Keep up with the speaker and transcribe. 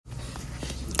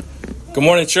Good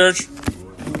morning, church.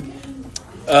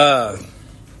 Yeah,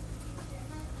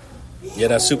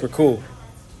 that's super cool.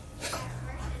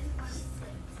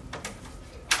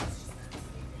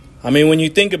 I mean, when you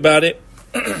think about it,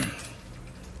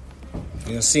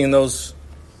 seeing those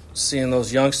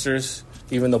youngsters,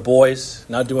 even the boys,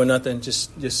 not doing nothing,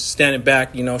 just standing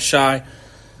back, shy.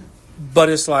 But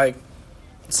it's like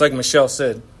Michelle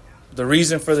said, the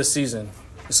reason for the season,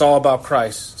 it's all about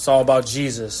Christ. It's all about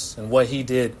Jesus and what he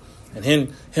did. And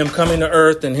him coming to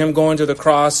earth and him going to the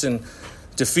cross and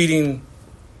defeating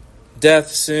death,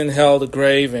 sin, hell, the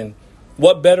grave. And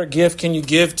what better gift can you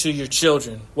give to your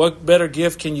children? What better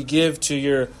gift can you give to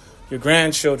your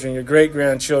grandchildren, your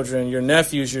great-grandchildren, your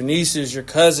nephews, your nieces, your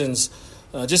cousins,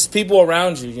 just people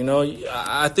around you?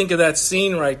 I think of that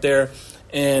scene right there,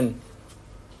 and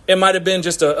it might have been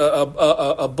just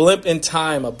a blip in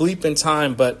time,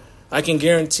 but I can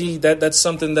guarantee that that's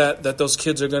something that those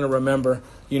kids are going to remember,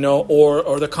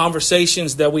 or the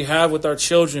conversations that we have with our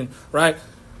children, right?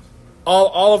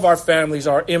 All of our families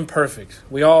are imperfect.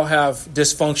 We all have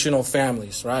dysfunctional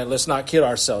families, right? Let's not kid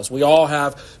ourselves. We all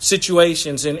have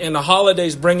situations, and the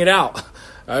holidays bring it out.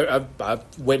 I'm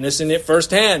witnessing it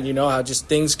firsthand, how just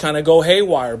things kind of go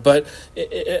haywire. But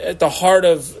at the heart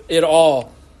of it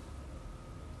all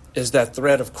is that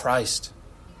thread of Christ.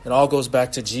 It all goes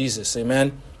back to Jesus,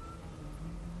 amen?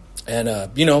 And,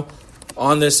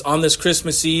 on this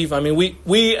Christmas Eve, I mean,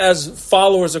 we as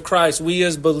followers of Christ, we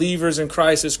as believers in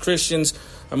Christ, as Christians,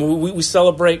 I mean, we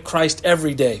celebrate Christ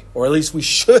every day, or at least we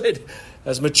should.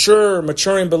 As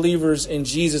maturing believers in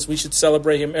Jesus, we should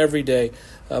celebrate him every day.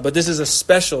 But this is a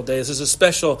special day. This is a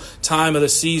special time of the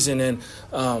season, and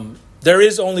there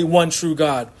is only one true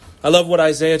God. I love what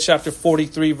Isaiah chapter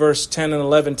 43, verse 10 and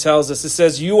 11 tells us. It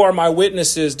says, "You are my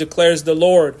witnesses, declares the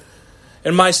Lord,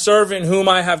 and my servant whom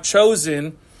I have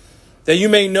chosen, that you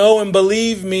may know and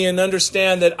believe me and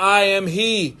understand that I am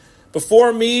he.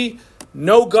 Before me,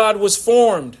 no God was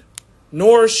formed,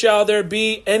 nor shall there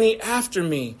be any after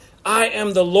me. I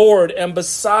am the Lord, and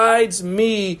besides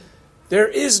me, there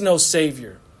is no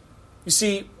Savior." You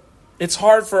see, it's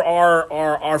hard for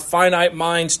our finite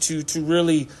minds to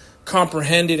really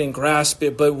comprehend it and grasp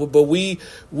it, but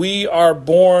we are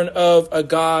born of a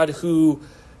God who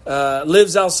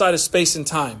lives outside of space and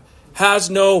time, has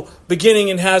no beginning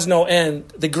and has no end,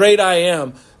 the great I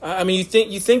am. I mean,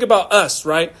 you think about us,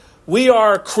 right? We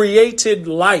are created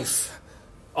life,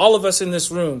 all of us in this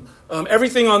room.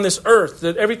 Everything on this earth,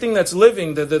 everything that's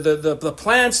living, the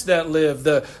plants that live,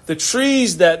 the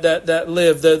trees that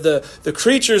live, the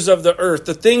creatures of the earth,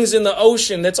 the things in the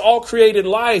ocean, that's all created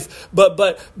life.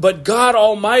 But God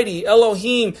Almighty,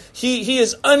 Elohim, He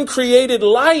is uncreated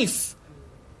life.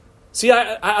 See,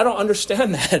 I don't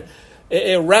understand that.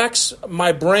 It racks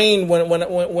my brain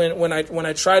when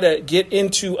I try to get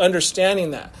into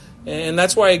understanding that. And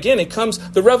that's why, again, it comes,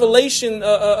 the revelation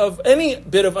of any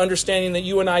bit of understanding that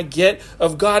you and I get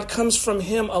of God comes from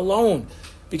him alone,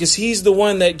 because he's the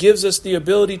one that gives us the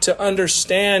ability to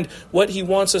understand what he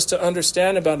wants us to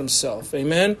understand about himself.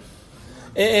 Amen.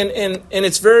 And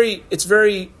it's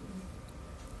very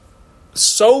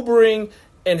sobering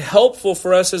and helpful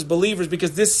for us as believers,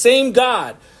 because this same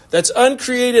God that's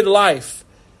uncreated life,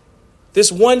 this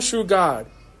one true God,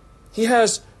 he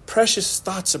has precious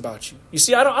thoughts about you. You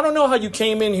see, I don't know how you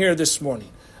came in here this morning.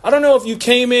 I don't know if you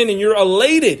came in and you're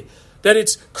elated that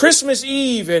it's Christmas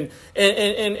Eve and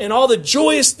all the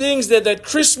joyous things that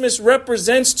Christmas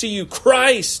represents to you,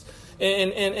 Christ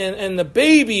and the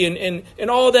baby and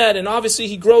all that. And obviously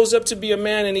he grows up to be a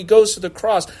man and he goes to the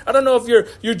cross. I don't know if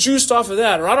you're juiced off of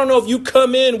that, or I don't know if you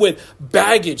come in with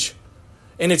baggage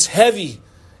and it's heavy.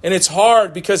 And it's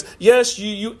hard because, yes,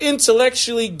 you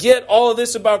intellectually get all of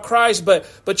this about Christ, but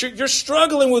you're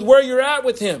struggling with where you're at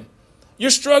with him. You're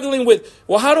struggling with,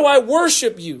 well, how do I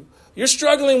worship you? You're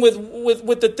struggling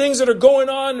with the things that are going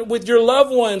on with your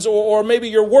loved ones or maybe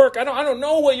your work. I don't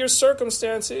know what your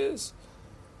circumstance is.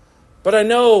 But I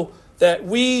know that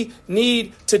we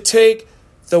need to take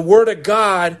the Word of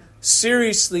God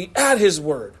seriously at his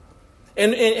word.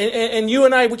 And you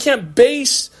and I, we can't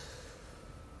base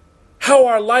how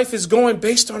our life is going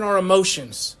based on our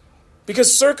emotions.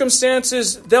 Because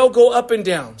circumstances, they'll go up and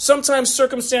down. Sometimes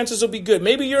circumstances will be good.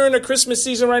 Maybe you're in a Christmas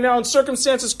season right now and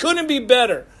circumstances couldn't be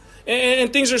better.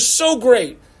 And things are so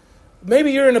great.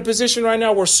 Maybe you're in a position right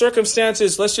now where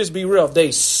circumstances, let's just be real,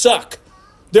 they suck.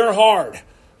 They're hard.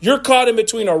 You're caught in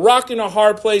between a rock and a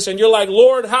hard place and you're like,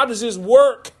 Lord, how does this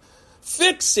work?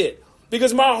 Fix it.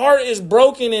 Because my heart is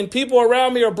broken and people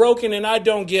around me are broken and I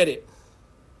don't get it.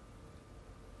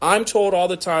 I'm told all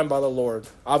the time by the Lord,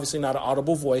 obviously not an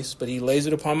audible voice, but he lays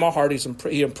it upon my heart.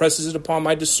 He impresses it upon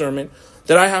my discernment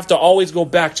that I have to always go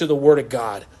back to the Word of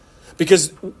God.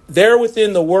 Because there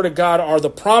within the Word of God are the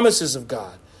promises of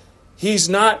God. He's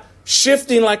not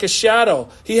shifting like a shadow.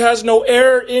 He has no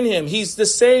error in him. He's the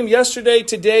same yesterday,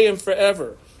 today, and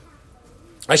forever.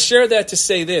 I share that to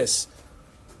say this.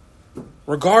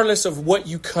 Regardless of what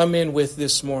you come in with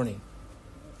this morning,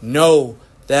 know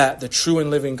that the true and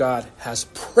living God has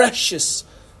precious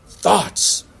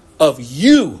thoughts of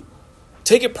you.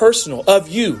 Take it personal, of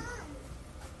you.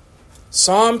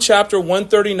 Psalm chapter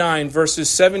 139, verses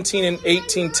 17 and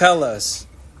 18 tell us,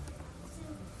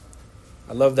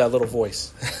 I love that little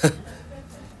voice.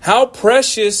 How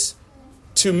precious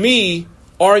to me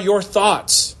are your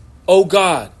thoughts, O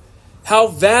God. How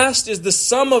vast is the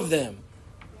sum of them.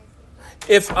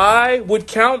 If I would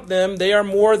count them, they are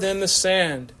more than the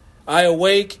sand. I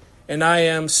awake and I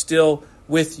am still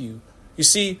with you. You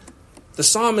see, the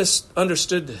psalmist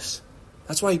understood this.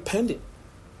 That's why he penned it.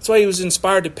 That's why he was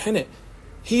inspired to pen it.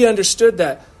 He understood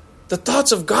that the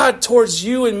thoughts of God towards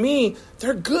you and me,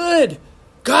 they're good.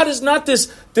 God is not this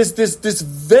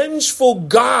vengeful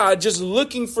God just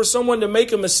looking for someone to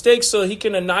make a mistake so he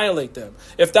can annihilate them.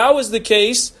 If that was the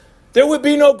case, there would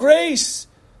be no grace.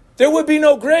 There would be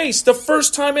no grace. The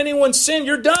first time anyone sinned,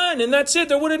 you're done, and that's it.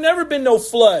 There would have never been no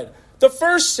flood. The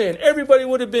first sin, everybody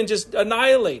would have been just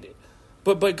annihilated.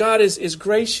 But God is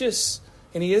gracious,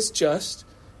 and he is just,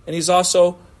 and he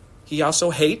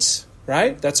also hates,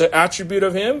 right? That's an attribute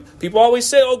of him. People always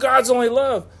say, oh, God's only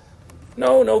love.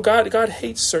 No, God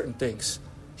hates certain things.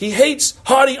 He hates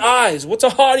haughty eyes. What's a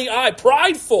haughty eye?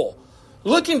 Prideful.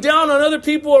 Looking down on other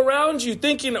people around you,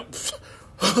 thinking,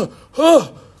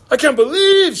 oh, I can't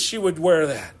believe she would wear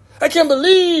that. I can't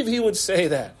believe he would say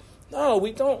that. No,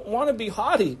 we don't want to be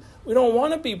haughty. We don't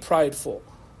want to be prideful.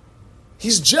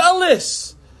 He's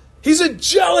jealous. He's a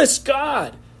jealous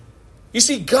God. You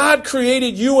see, God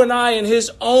created you and I in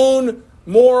his own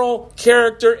moral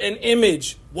character and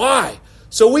image. Why?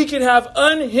 So we can have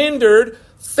unhindered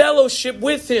fellowship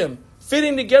with him,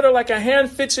 fitting together like a hand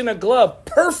fits in a glove.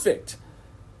 Perfect.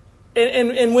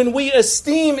 And when we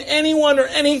esteem anyone or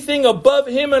anything above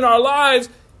him in our lives,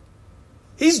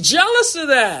 he's jealous of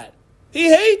that. He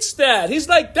hates that. He's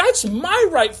like, that's my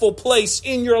rightful place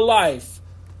in your life.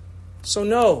 So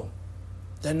know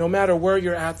that no matter where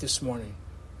you're at this morning,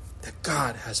 that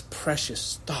God has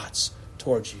precious thoughts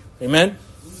towards you. Amen?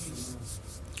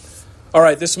 All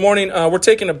right, this morning we're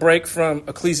taking a break from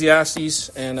Ecclesiastes,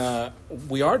 and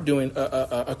we are doing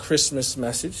a Christmas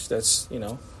message that's,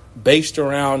 based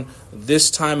around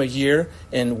this time of year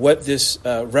and what this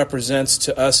represents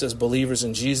to us as believers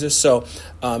in Jesus. So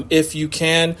if you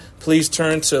can, please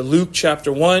turn to Luke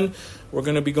chapter 1. We're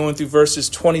going to be going through verses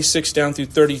 26 down through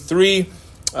 33.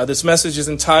 This message is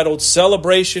entitled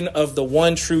Celebration of the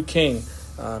One True King.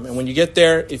 And when you get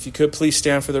there, if you could please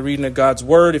stand for the reading of God's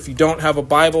Word. If you don't have a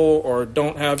Bible or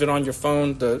don't have it on your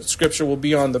phone, the scripture will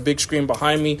be on the big screen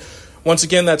behind me. Once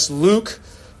again, that's Luke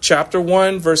chapter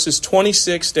 1, verses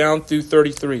 26 down through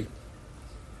 33.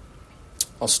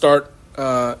 I'll start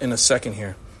in a second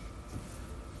here.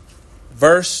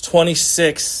 Verse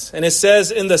 26, and it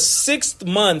says, in the 6th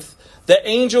month, the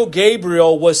angel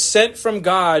Gabriel was sent from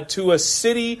God to a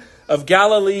city of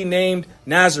Galilee named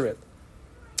Nazareth,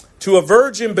 to a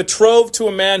virgin betrothed to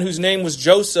a man whose name was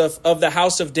Joseph of the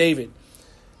house of David.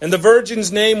 And the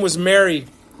virgin's name was Mary.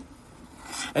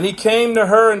 And he came to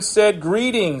her and said,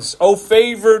 greetings, O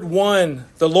favored one,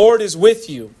 the Lord is with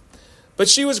you. But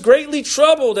she was greatly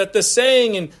troubled at the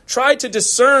saying and tried to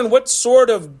discern what sort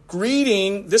of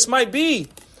greeting this might be.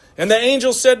 And the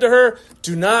angel said to her,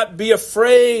 do not be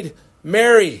afraid,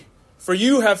 Mary, for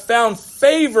you have found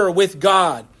favor with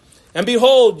God. And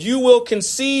behold, you will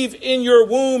conceive in your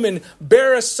womb and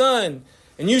bear a son,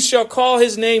 and you shall call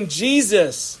his name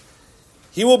Jesus.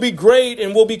 He will be great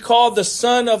and will be called the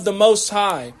Son of the Most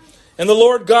High. And the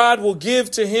Lord God will give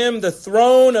to him the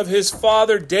throne of his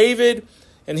father David,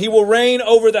 and he will reign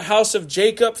over the house of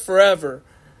Jacob forever.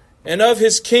 And of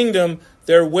his kingdom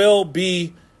there will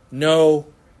be no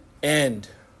end.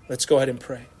 Let's go ahead and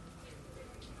pray.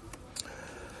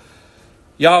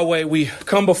 Yahweh, we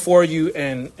come before you,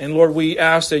 and Lord, we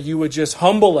ask that you would just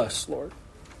humble us, Lord.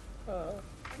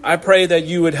 I pray that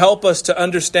you would help us to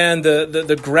understand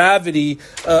the gravity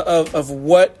of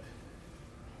what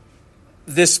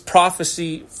this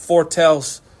prophecy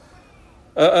foretells,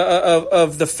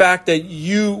 of the fact that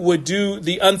you would do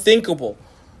the unthinkable,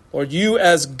 or you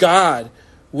as God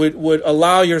would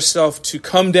allow yourself to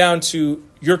come down to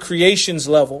your creation's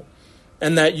level,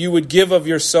 and that you would give of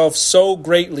yourself so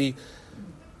greatly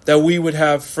that we would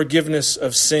have forgiveness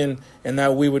of sin, and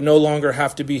that we would no longer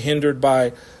have to be hindered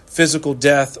by physical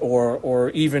death or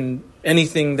even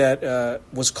anything that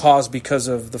was caused because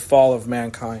of the fall of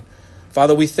mankind.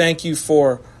 Father, we thank you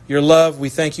for your love. We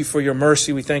thank you for your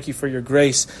mercy. We thank you for your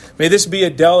grace. May this be a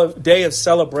day of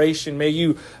celebration. May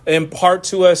you impart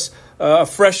to us a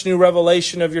fresh new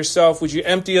revelation of yourself. Would you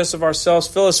empty us of ourselves?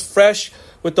 Fill us fresh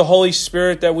with the Holy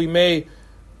Spirit, that we may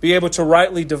be able to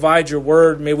rightly divide your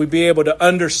word. May we be able to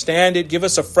understand it. Give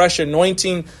us a fresh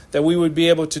anointing, that we would be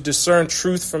able to discern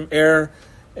truth from error.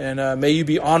 And may you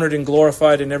be honored and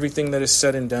glorified in everything that is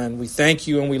said and done. We thank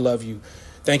you and we love you.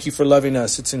 Thank you for loving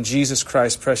us. It's in Jesus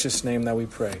Christ's precious name that we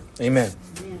pray. Amen.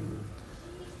 Amen.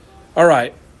 All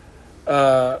right.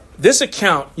 This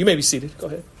account, you may be seated. Go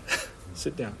ahead.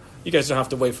 Sit down. You guys don't have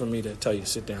to wait for me to tell you to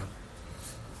sit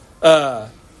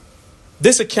down.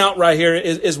 This account right here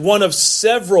is one of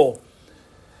several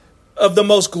of the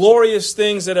most glorious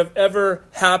things that have ever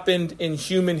happened in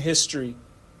human history.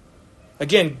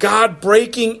 Again, God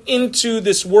breaking into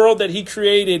this world that he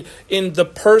created in the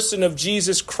person of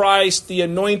Jesus Christ, the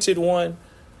anointed one.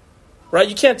 Right?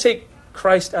 You can't take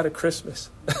Christ out of Christmas.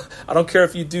 I don't care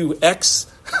if you do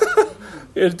X.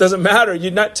 It doesn't matter.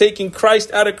 You're not taking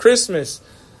Christ out of Christmas.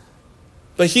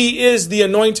 But he is the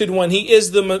anointed one. He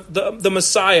is the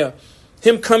Messiah.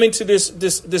 Him coming to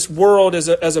this world as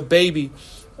a baby.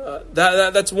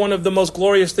 That's one of the most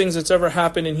glorious things that's ever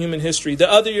happened in human history. The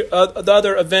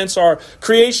other events are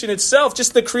creation itself,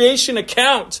 just the creation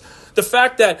account. The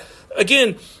fact that,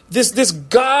 again, this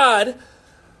God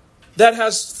that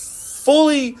has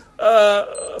fully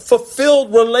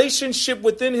fulfilled relationship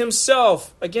within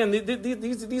himself. Again,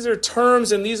 these are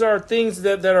terms and these are things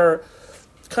that are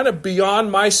kind of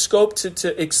beyond my scope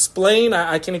to explain.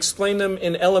 I can explain them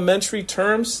in elementary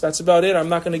terms. That's about it. I'm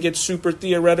not going to get super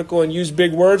theoretical and use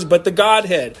big words, but the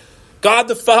Godhead, God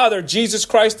the Father, Jesus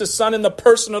Christ the Son, and the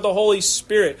person of the Holy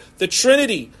Spirit, the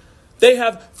Trinity, they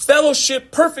have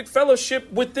fellowship, perfect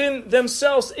fellowship within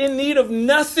themselves, in need of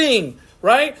nothing,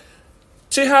 right?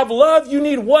 To have love, you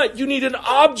need what? You need an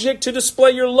object to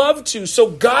display your love to. So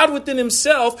God within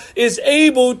himself is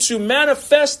able to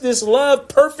manifest this love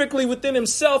perfectly within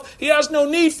himself. He has no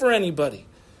need for anybody.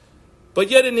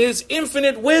 But yet in his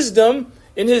infinite wisdom,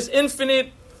 in his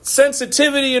infinite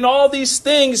sensitivity and all these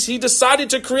things, he decided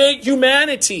to create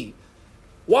humanity.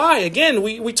 Why? Again,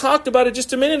 we talked about it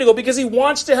just a minute ago, because he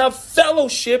wants to have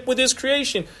fellowship with his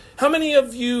creation. How many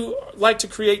of you like to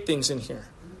create things in here?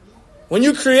 When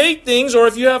you create things, or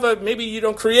if you have maybe you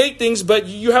don't create things, but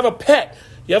you have a pet.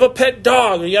 You have a pet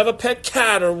dog, or you have a pet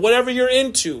cat, or whatever you're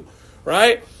into,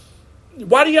 right?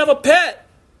 Why do you have a pet?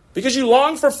 Because you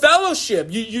long for fellowship.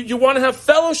 You want to have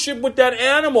fellowship with that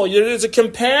animal. It's a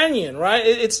companion, right?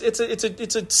 It's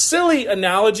a silly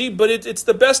analogy, but it's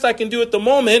the best I can do at the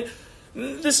moment.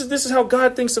 This is how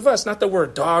God thinks of us. Not that we're a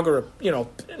dog or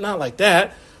not like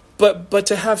that, but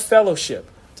to have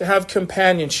fellowship, to have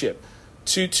companionship.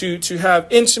 To have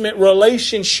intimate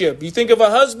relationship. You think of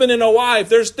a husband and a wife.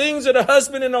 There's things that a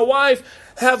husband and a wife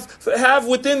have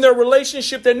within their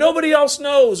relationship that nobody else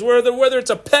knows. Whether it's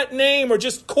a pet name or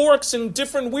just quirks and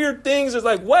different weird things. It's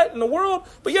like, what in the world?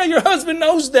 But yeah, your husband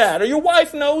knows that, or your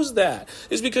wife knows that.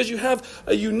 It's because you have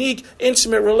a unique,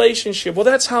 intimate relationship. Well,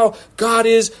 that's how God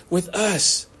is with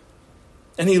us.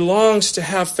 And he longs to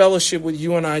have fellowship with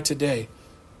you and I today.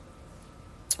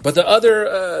 But the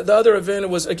other event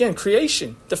was, again,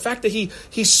 creation. The fact that he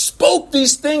spoke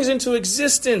these things into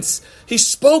existence. He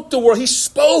spoke the word. He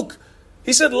spoke.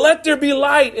 He said, let there be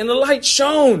light, and the light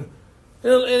shone.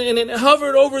 And it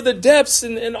hovered over the depths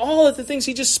and all of the things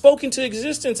he just spoke into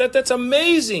existence. That's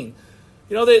amazing.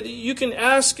 That you can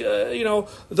ask,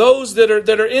 those that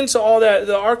are into all that,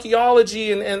 the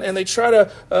archaeology, and they try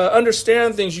to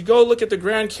understand things. You go look at the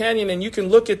Grand Canyon, and you can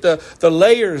look at the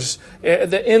layers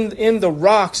in the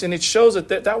rocks, and it shows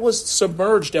that was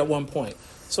submerged at one point.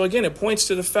 So again, it points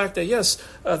to the fact that, yes,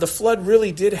 the flood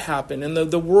really did happen, and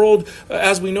the world,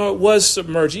 as we know it, was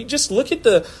submerged. You just look at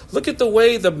the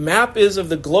way the map is of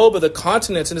the globe, of the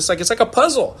continents, and it's like a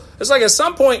puzzle. It's like at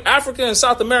some point, Africa and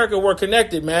South America were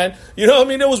connected, man. You know what I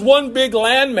mean? There was one big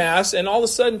landmass, and all of a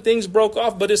sudden things broke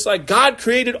off. But it's like God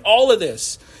created all of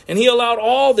this, and he allowed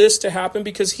all this to happen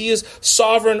because he is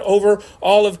sovereign over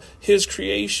all of his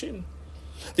creation.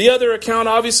 The other account,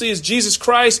 obviously, is Jesus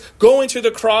Christ going to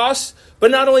the cross. But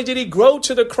not only did he go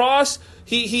to the cross,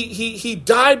 he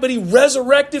died, but he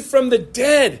resurrected from the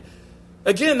dead.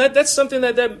 Again, that's something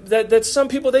that some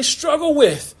people, they struggle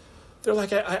with. They're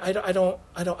like, I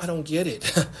don't get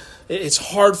it. It's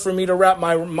hard for me to wrap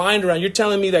my mind around. You're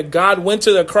telling me that God went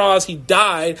to the cross, he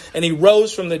died, and he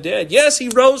rose from the dead. Yes, he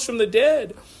rose from the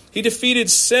dead. He defeated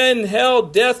sin, hell,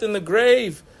 death, and the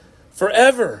grave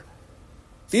forever.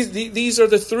 These are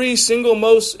the three single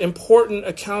most important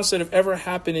accounts that have ever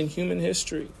happened in human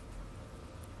history.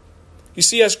 You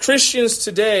see, as Christians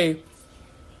today,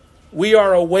 we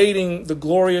are awaiting the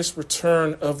glorious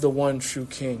return of the one true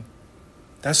King.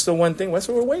 That's the one thing. That's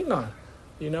what we're waiting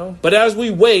on, But as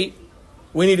we wait,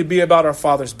 we need to be about our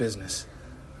Father's business.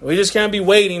 We just can't be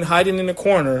waiting, hiding in the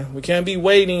corner. We can't be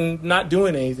waiting, not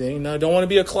doing anything. I don't want to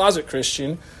be a closet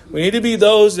Christian. We need to be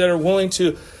those that are willing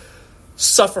to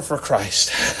suffer for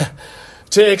Christ,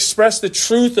 to express the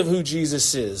truth of who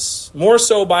Jesus is, more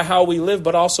so by how we live,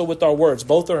 but also with our words.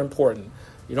 Both are important.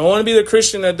 You don't want to be the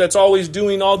Christian that's always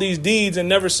doing all these deeds and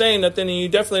never saying nothing, and you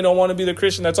definitely don't want to be the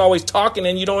Christian that's always talking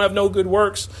and you don't have no good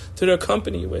works to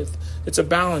accompany with. It's a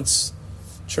balance,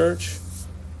 church.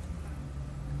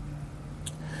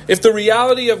 If the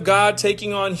reality of God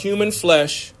taking on human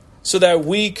flesh so that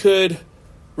we could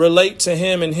relate to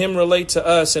him and him relate to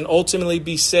us and ultimately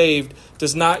be saved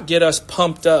does not get us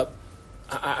pumped up,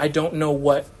 I don't know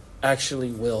what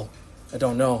actually will. I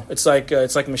don't know. It's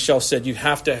like Michelle said, you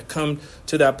have to come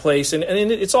to that place. And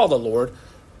it's all the Lord.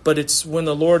 But it's when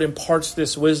the Lord imparts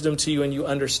this wisdom to you and you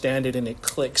understand it and it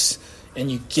clicks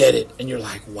and you get it and you're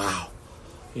like, wow.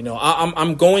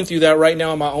 I'm going through that right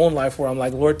now in my own life where I'm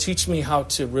like, Lord, teach me how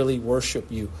to really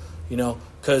worship you,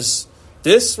 because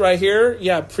this right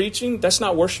here, preaching, that's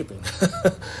not worshiping.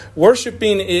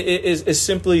 Worshiping is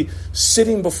simply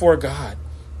sitting before God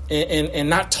and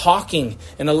not talking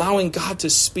and allowing God to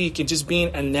speak and just being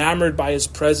enamored by his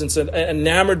presence and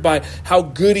enamored by how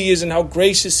good he is and how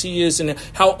gracious he is and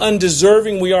how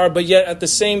undeserving we are, but yet at the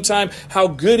same time, how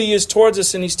good he is towards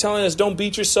us. And he's telling us, don't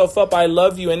beat yourself up. I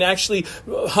love you. And actually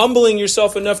humbling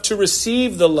yourself enough to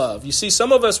receive the love. You see,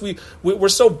 some of us, we're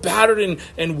so battered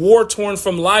and war torn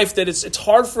from life that it's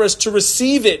hard for us to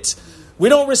receive it. We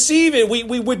don't receive it.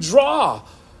 We withdraw.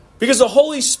 Because the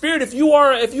Holy Spirit, if you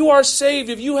are saved,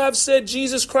 if you have said,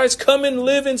 Jesus Christ, come and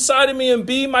live inside of me and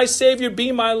be my Savior,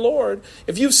 be my Lord.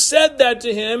 If you've said that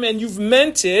to him and you've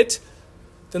meant it,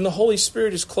 then the Holy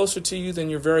Spirit is closer to you than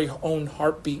your very own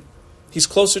heartbeat. He's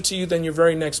closer to you than your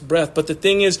very next breath. But the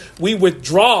thing is, we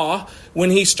withdraw when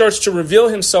he starts to reveal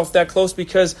himself that close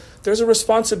because there's a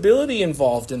responsibility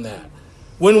involved in that.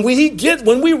 When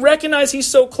we recognize he's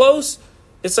so close,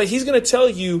 it's like he's going to tell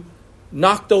you,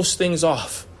 knock those things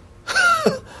off.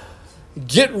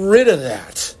 Get rid of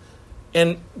that.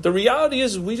 And the reality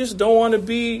is we just don't want to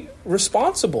be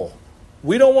responsible.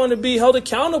 We don't want to be held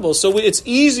accountable. So it's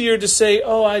easier to say,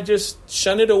 I just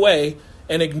shun it away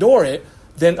and ignore it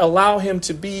than allow him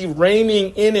to be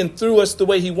reigning in and through us the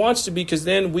way he wants to be, because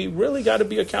then we really got to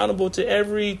be accountable to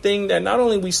everything that not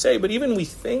only we say, but even we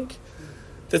think.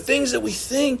 The things that we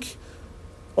think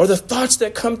or the thoughts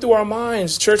that come through our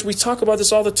minds. Church, we talk about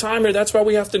this all the time here. That's why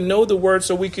we have to know the word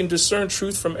so we can discern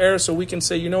truth from error, so we can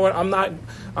say, you know what, I'm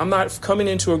not coming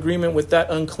into agreement with that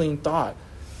unclean thought.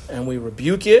 And we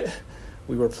rebuke it,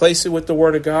 we replace it with the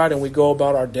word of God, and we go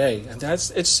about our day. And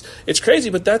it's crazy,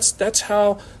 but that's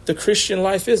how the Christian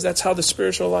life is. That's how the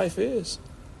spiritual life is.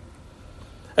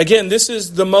 Again, this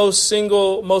is the most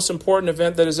important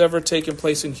event that has ever taken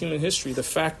place in human history. The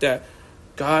fact that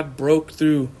God broke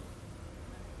through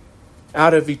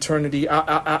out of eternity,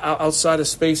 outside of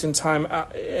space and time,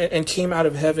 and came out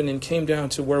of heaven and came down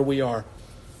to where we are,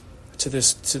 to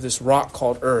this rock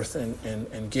called earth,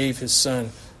 and gave his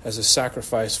son as a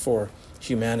sacrifice for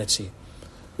humanity.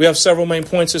 We have several main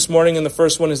points this morning, and the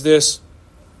first one is this: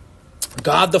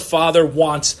 God the Father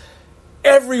wants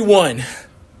everyone.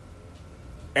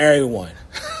 Everyone.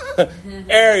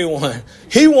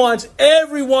 He wants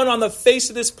everyone on the face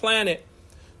of this planet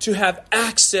to have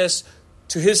access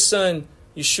to his son,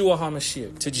 Yeshua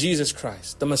HaMashiach, to Jesus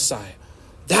Christ, the Messiah.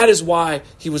 That is why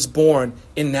he was born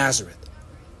in Nazareth.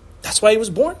 That's why he was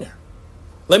born there.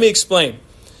 Let me explain.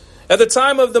 At the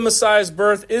time of the Messiah's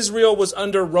birth, Israel was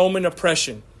under Roman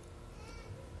oppression.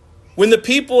 When the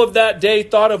people of that day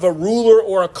thought of a ruler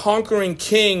or a conquering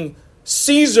king,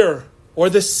 Caesar or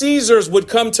the Caesars would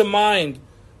come to mind,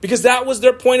 because that was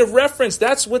their point of reference.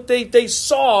 That's what they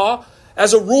saw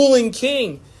as a ruling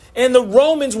king. And the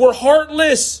Romans were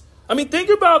heartless. I mean,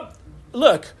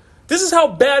 look, this is how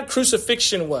bad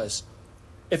crucifixion was.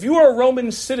 If you were a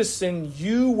Roman citizen,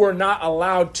 you were not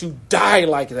allowed to die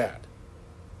like that.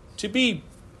 To be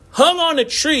hung on a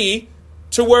tree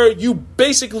to where you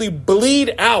basically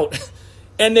bleed out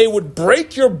and they would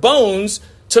break your bones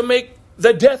to make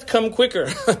the death come quicker.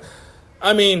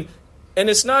 I mean, and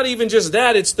it's not even just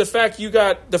that. It's the fact you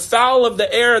got the fowl of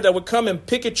the air that would come and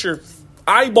pick at your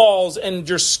eyeballs and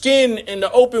your skin and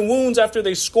the open wounds after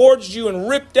they scourged you and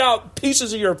ripped out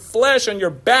pieces of your flesh on your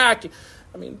back.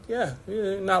 I mean, yeah,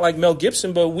 not like Mel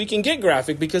Gibson, but we can get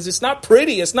graphic because it's not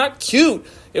pretty. It's not cute.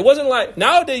 It wasn't like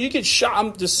nowadays you get shot.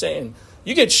 I'm just saying,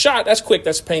 you get shot. That's quick.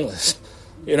 That's painless.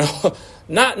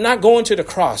 Not going to the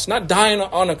cross, not dying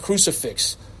on a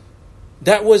crucifix.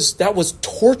 That was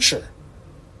torture.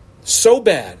 So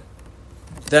bad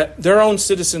that their own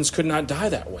citizens could not die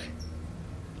that way.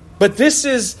 But this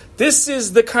is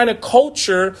the kind of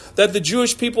culture that the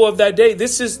Jewish people of that day,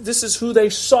 this is who they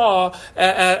saw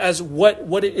as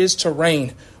what it is to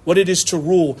reign, what it is to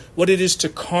rule, what it is to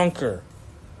conquer.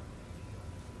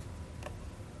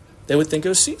 They would think it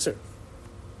was Caesar.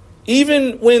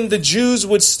 Even when the Jews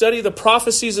would study the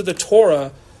prophecies of the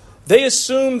Torah, they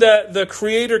assumed that the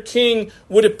Creator King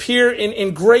would appear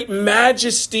in great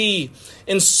majesty,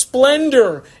 in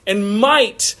splendor and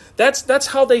might. That's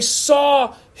how they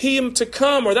saw him to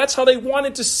come, or that's how they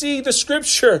wanted to see the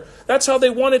Scripture. That's how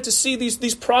they wanted to see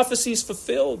these prophecies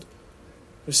fulfilled.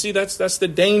 You see, that's the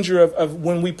danger of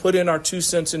when we put in our 2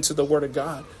 cents into the Word of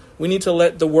God. We need to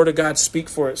let the Word of God speak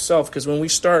for itself, because when we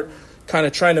start kind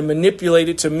of trying to manipulate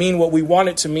it to mean what we want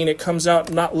it to mean, it comes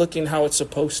out not looking how it's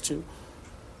supposed to.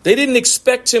 They didn't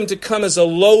expect him to come as a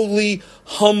lowly,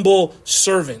 humble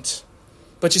servant.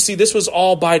 But you see, this was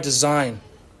all by design.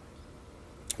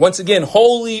 Once again,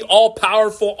 holy,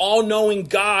 all-powerful, all-knowing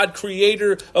God,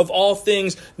 creator of all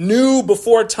things, knew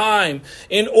before time,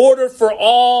 in order for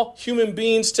all human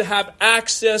beings to have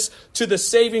access to the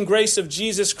saving grace of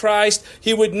Jesus Christ,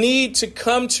 he would need to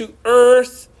come to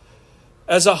earth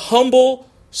as a humble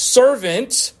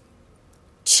servant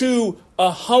to a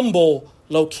humble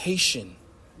location.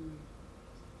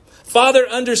 Father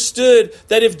understood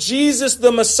that if Jesus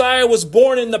the Messiah was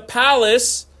born in the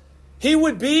palace, he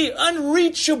would be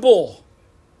unreachable.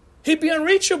 He'd be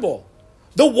unreachable.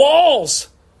 The walls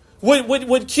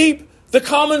would keep the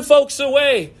common folks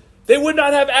away. They would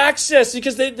not have access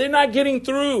because they're not getting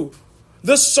through.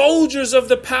 The soldiers of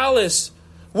the palace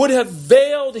would have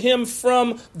veiled him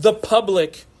from the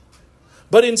public.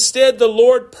 But instead, the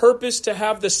Lord purposed to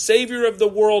have the Savior of the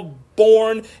world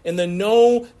born in the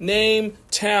no-name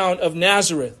town of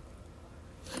Nazareth,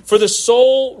 for the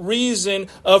sole reason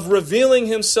of revealing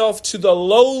himself to the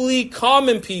lowly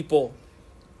common people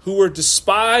who were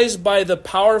despised by the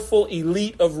powerful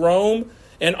elite of Rome,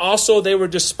 and also they were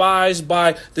despised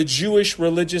by the Jewish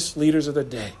religious leaders of the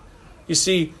day. You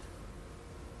see,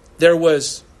 there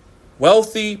was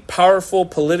wealthy, powerful,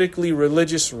 politically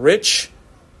religious, rich,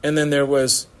 and then there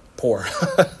was poor.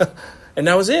 And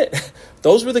that was it.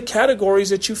 Those were the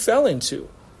categories that you fell into.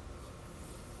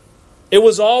 It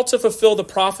was all to fulfill the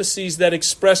prophecies that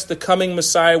expressed the coming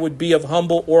Messiah would be of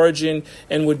humble origin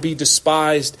and would be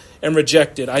despised and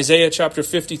rejected. Isaiah chapter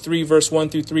 53, verse 1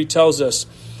 through 3 tells us,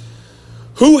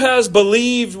 "Who has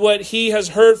believed what he has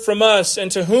heard from us,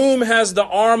 and to whom has the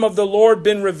arm of the Lord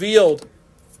been revealed?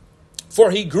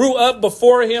 For he grew up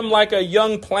before him like a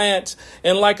young plant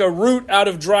and like a root out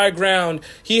of dry ground.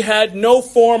 He had no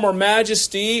form or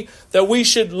majesty that we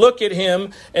should look at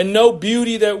him, and no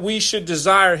beauty that we should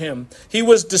desire him. He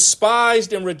was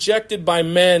despised and rejected by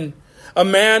men, a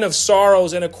man of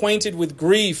sorrows and acquainted with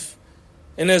grief.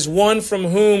 And as one from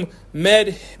whom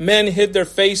men hid their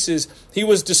faces, he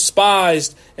was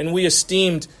despised, and we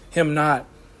esteemed him not."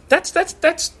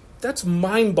 That's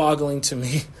mind-boggling to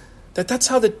me. That's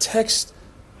how the text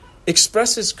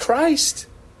expresses Christ.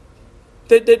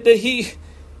 That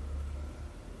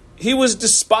he was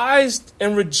despised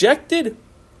and rejected.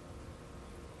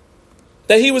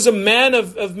 That he was a man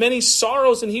of many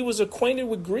sorrows and he was acquainted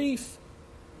with grief.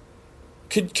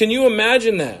 Can you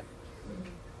imagine that?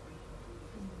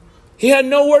 He had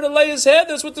nowhere to lay his head.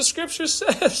 That's what the scripture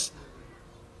says.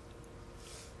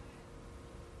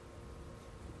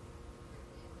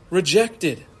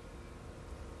 Rejected.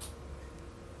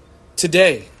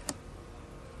 Today,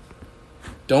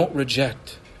 don't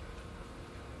reject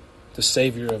the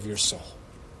Savior of your soul.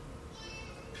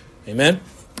 Amen?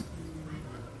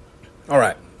 All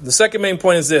right. The second main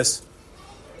point is this.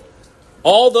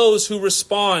 All those who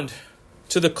respond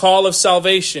to the call of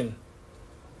salvation,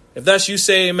 if that's you,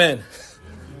 say amen.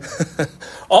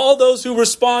 All those who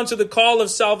respond to the call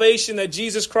of salvation that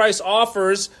Jesus Christ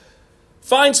offers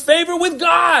finds favor with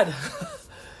God.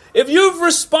 If you've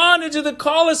responded to the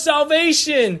call of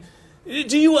salvation,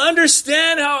 do you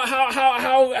understand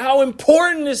how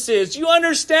important this is? Do you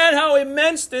understand how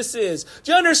immense this is?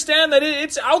 Do you understand that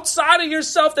it's outside of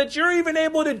yourself that you're even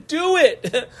able to do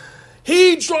it?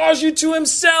 He draws you to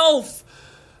himself.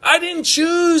 I didn't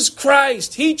choose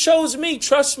Christ. He chose me.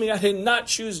 Trust me, I did not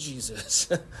choose Jesus.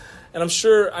 And I'm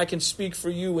sure I can speak for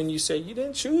you when you say you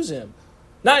didn't choose him.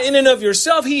 Not in and of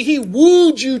yourself. He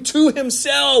wooed you to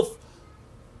himself.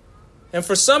 And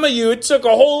for some of you, it took a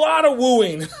whole lot of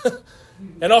wooing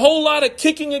and a whole lot of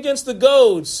kicking against the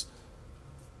goads.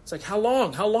 It's like, how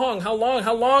long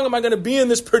am I going to be in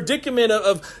this predicament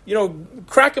of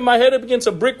cracking my head up against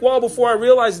a brick wall before I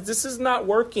realize this is not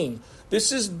working.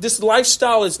 This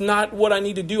lifestyle is not what I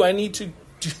need to do. I need to,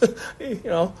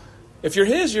 if you're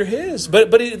his, you're his.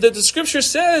 But the scripture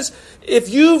says, if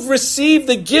you've received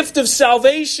the gift of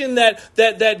salvation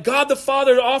that God the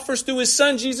Father offers through his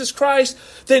Son, Jesus Christ,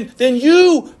 then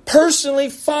you personally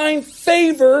find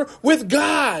favor with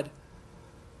God.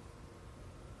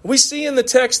 We see in the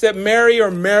text that Mary, or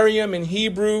Miriam in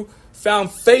Hebrew,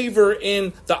 found favor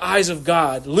in the eyes of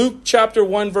God. Luke chapter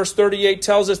 1 verse 38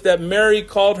 tells us that Mary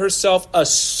called herself a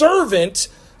servant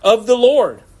of the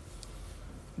Lord.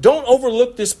 Don't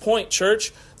overlook this point,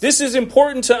 church. This is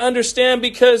important to understand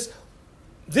because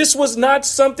this was not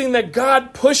something that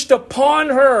God pushed upon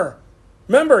her.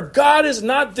 Remember, God is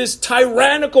not this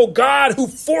tyrannical God who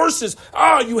forces,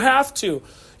 you have to.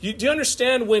 Do you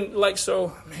understand when,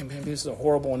 maybe this is a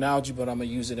horrible analogy, but I'm going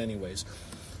to use it anyways.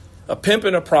 A pimp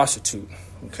and a prostitute,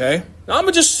 okay? Now, I'm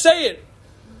going to just say it.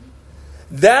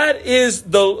 That is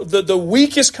the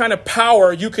weakest kind of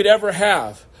power you could ever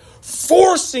have.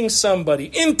 Forcing somebody,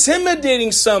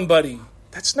 intimidating somebody.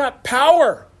 That's not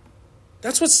power.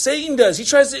 That's what Satan does. He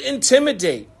tries to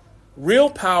intimidate.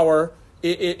 Real power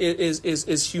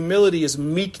is humility, is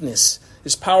meekness,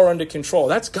 is power under control.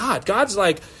 That's God. God's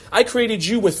like, I created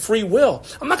you with free will.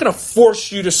 I'm not going to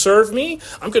force you to serve me.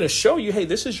 I'm going to show you, hey,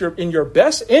 this is in your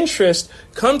best interest.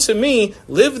 Come to me,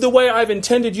 live the way I've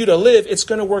intended you to live. It's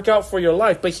going to work out for your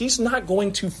life. But he's not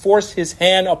going to force his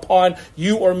hand upon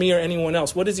you or me or anyone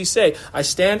else. What does he say? I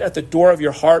stand at the door of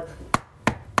your heart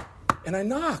and I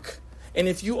knock. And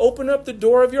if you open up the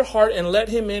door of your heart and let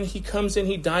him in, he comes in,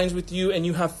 he dines with you, and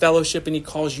you have fellowship, and he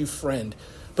calls you friend.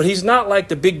 But he's not like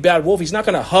the big bad wolf. He's not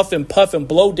going to huff and puff and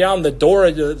blow down the door.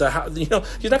 He's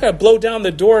not going to blow down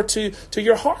the door to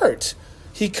your heart.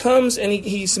 He comes and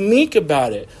he's meek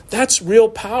about it. That's real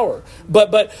power.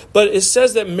 But it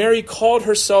says that Mary called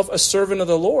herself a servant of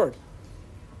the Lord.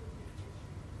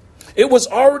 It was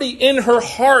already in her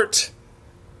heart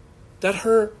that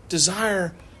her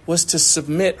desire was to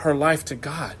submit her life to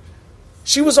God.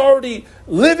 She was already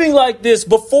living like this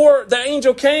before the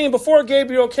angel came, before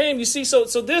Gabriel came. You see, so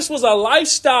this was a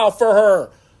lifestyle for her.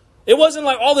 It wasn't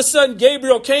like all of a sudden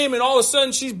Gabriel came and all of a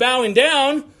sudden she's bowing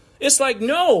down. It's like,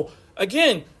 no,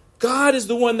 again, God is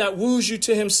the one that woos you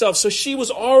to himself. So she was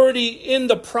already in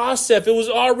the process. It was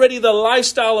already the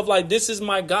lifestyle of like, this is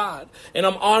my God. And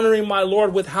I'm honoring my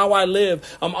Lord with how I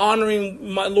live. I'm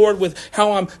honoring my Lord with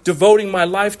how I'm devoting my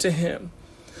life to him.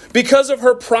 Because of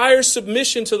her prior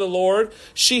submission to the Lord,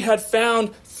 she had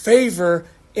found favor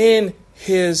in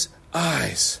his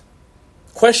eyes.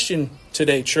 Question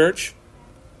today, church.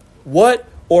 What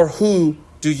or who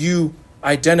do you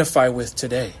identify with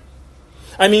today?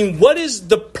 I mean, what is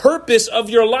the purpose of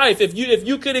your life? If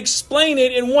you could explain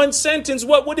it in one sentence,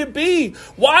 what would it be?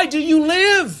 Why do you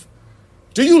live?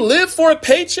 Do you live for a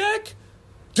paycheck?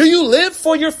 Do you live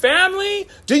for your family?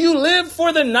 Do you live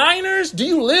for the Niners? Do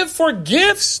you live for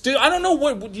gifts? I don't know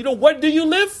what do you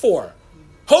live for?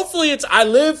 Hopefully it's I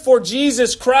live for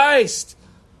Jesus Christ.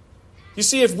 You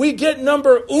see, if we get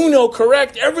number uno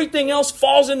correct, everything else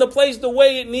falls into place the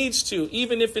way it needs to.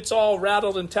 Even if it's all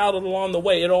rattled and tattled along the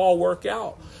way, it'll all work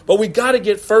out. But we got to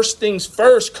get first things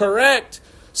first correct.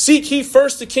 Seek ye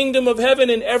first the kingdom of heaven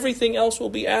and everything else will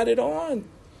be added on.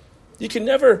 You can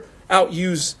never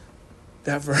outuse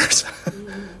that verse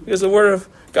because the word of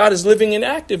God is living and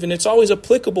active and it's always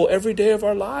applicable every day of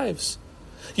our lives.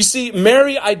 You see,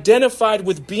 Mary identified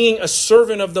with being a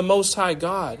servant of the Most High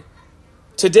God.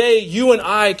 Today, you and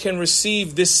I can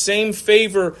receive this same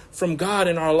favor from God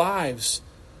in our lives,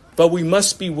 but we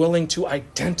must be willing to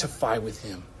identify with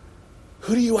him.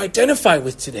 Who do you identify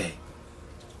with today?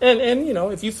 And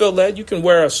if you feel led, you can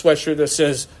wear a sweatshirt that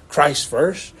says Christ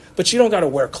first, but you don't got to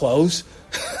wear clothes.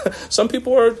 Some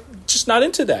people are just not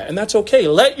into that, and that's okay.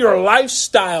 Let your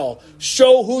lifestyle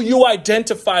show who you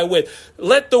identify with.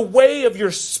 Let the way of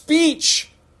your speech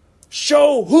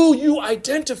show who you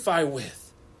identify with.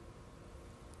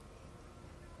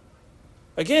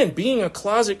 Again, being a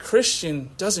closet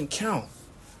Christian doesn't count.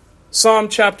 Psalm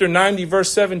chapter 90,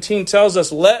 verse 17 tells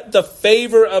us, let the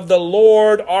favor of the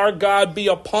Lord our God be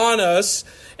upon us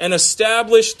and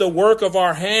establish the work of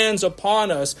our hands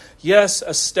upon us. Yes,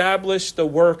 establish the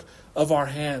work of our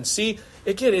hands. See,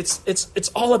 again,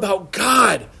 it's all about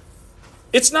God.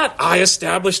 It's not I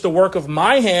establish the work of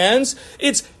my hands.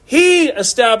 It's He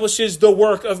establishes the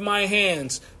work of my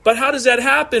hands. But how does that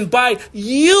happen? By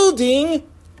yielding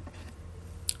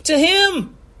to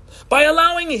Him. By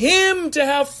allowing Him to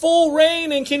have full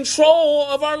reign and control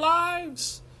of our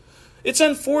lives. It's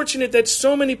unfortunate that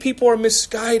so many people are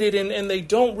misguided and they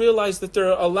don't realize that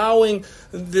they're allowing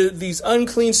these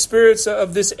unclean spirits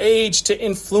of this age to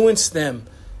influence them.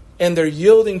 And they're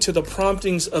yielding to the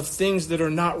promptings of things that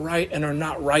are not right and are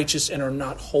not righteous and are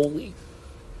not holy.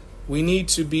 We need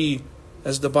to be,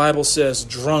 as the Bible says,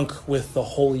 drunk with the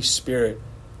Holy Spirit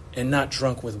and not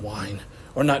drunk with wine.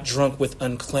 Or not drunk with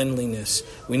uncleanliness.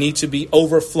 We need to be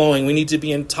overflowing. We need to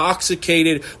be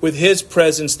intoxicated with His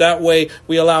presence. That way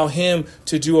we allow Him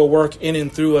to do a work in and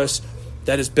through us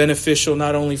that is beneficial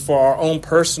not only for our own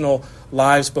personal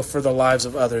lives, but for the lives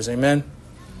of others. Amen?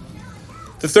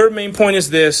 The third main point is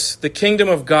this: the kingdom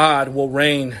of God will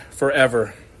reign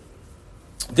forever.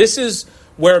 This is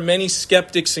where many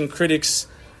skeptics and critics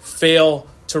fail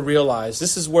to realize.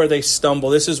 This is where they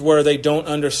stumble. This is where they don't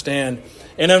understand.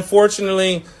 And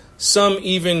unfortunately, some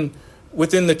even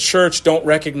within the church don't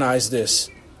recognize this.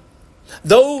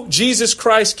 Though Jesus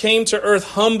Christ came to earth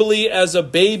humbly as a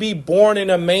baby born in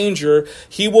a manger,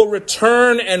 He will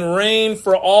return and reign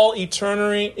for all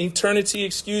eternity,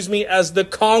 as the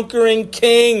conquering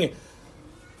King.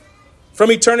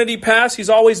 From eternity past, He's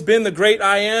always been the great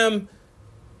I am.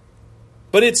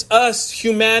 But it's us,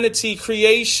 humanity,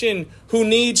 creation, who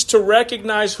needs to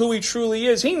recognize who He truly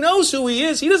is. He knows who He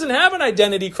is. He doesn't have an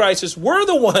identity crisis. We're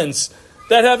the ones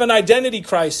that have an identity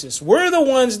crisis. We're the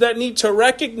ones that need to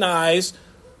recognize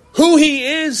who He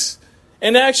is.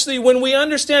 And actually, when we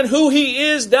understand who He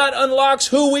is, that unlocks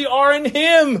who we are in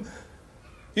Him.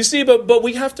 You see, but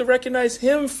we have to recognize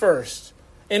Him first.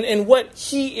 And what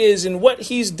He is and what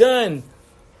He's done.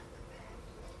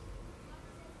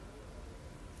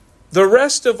 The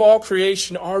rest of all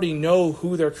creation already know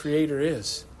who their Creator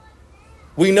is.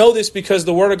 We know this because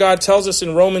the Word of God tells us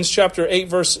in Romans chapter 8,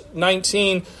 verse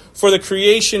 19, for the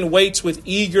creation waits with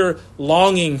eager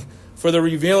longing for the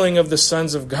revealing of the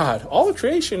sons of God. All the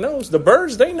creation knows. The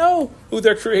birds, they know who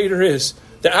their Creator is.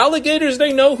 The alligators,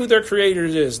 they know who their Creator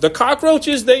is. The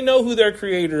cockroaches, they know who their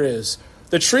Creator is.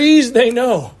 The trees, they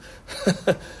know.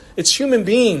 It's human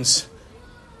beings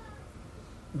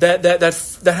that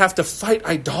have to fight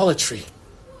idolatry,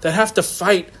 that have to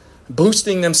fight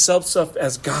boosting themselves up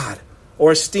as God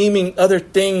or esteeming other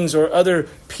things or other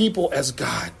people as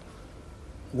God.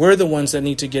 We're the ones that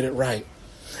need to get it right.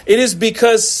 It is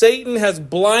because Satan has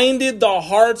blinded the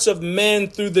hearts of men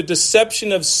through the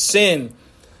deception of sin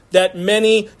that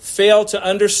many fail to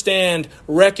understand,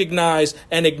 recognize,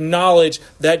 and acknowledge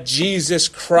that Jesus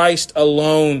Christ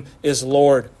alone is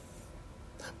Lord.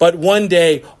 But one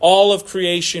day, all of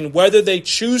creation, whether they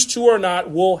choose to or not,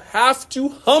 will have to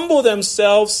humble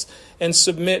themselves and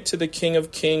submit to the King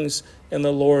of Kings and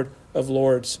the Lord of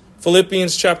Lords.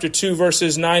 Philippians chapter 2,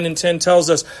 verses 9 and 10 tells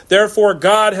us, therefore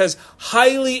God has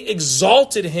highly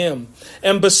exalted Him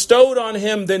and bestowed on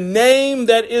Him the name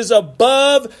that is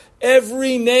above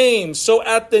every name. So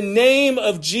at the name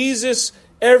of Jesus,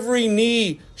 every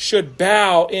knee should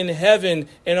bow in heaven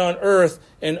and on earth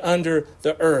and under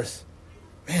the earth.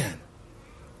 Man,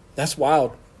 that's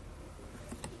wild.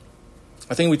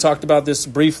 I think we talked about this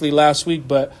briefly last week,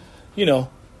 but,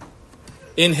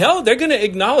 in hell, they're going to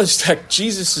acknowledge that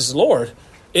Jesus is Lord.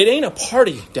 It ain't a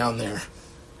party down there.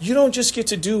 You don't just get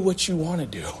to do what you want to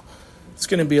do. It's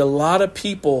going to be a lot of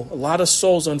people, a lot of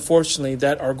souls, unfortunately,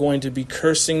 that are going to be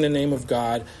cursing the name of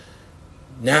God,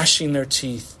 gnashing their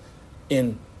teeth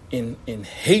in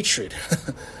hatred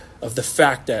of the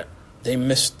fact that they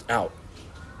missed out.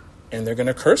 And they're going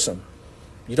to curse Him.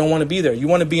 You don't want to be there. You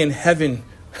want to be in heaven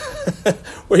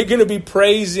where you're going to be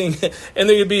praising. And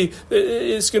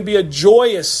it's going to be a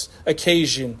joyous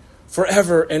occasion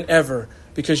forever and ever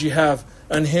because you have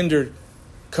unhindered,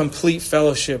 complete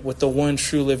fellowship with the one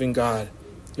true living God.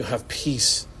 You'll have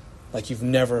peace like you've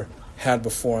never had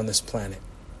before on this planet.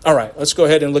 All right, let's go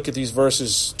ahead and look at these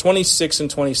verses 26 and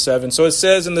 27. So it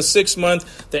says, in the 6th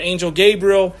month, the angel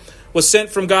Gabriel was sent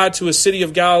from God to a city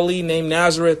of Galilee named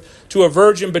Nazareth to a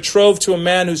virgin betrothed to a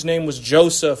man whose name was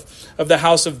Joseph of the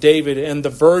house of David, and the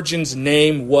virgin's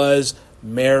name was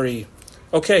Mary.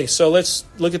 Okay, so let's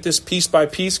look at this piece by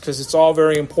piece because it's all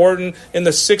very important. In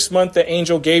the 6th month, the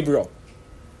angel Gabriel.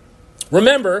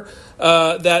 Remember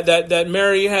that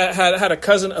Mary had a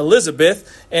cousin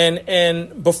Elizabeth,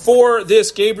 and before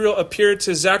this, Gabriel appeared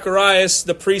to Zacharias,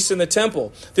 the priest in the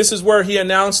temple. This is where he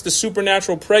announced the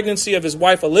supernatural pregnancy of his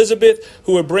wife Elizabeth,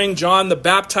 who would bring John the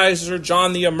Baptizer,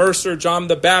 John the Immerser, John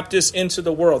the Baptist into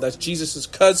the world. That's Jesus'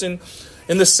 cousin.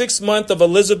 In the 6th month of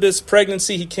Elizabeth's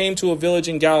pregnancy, he came to a village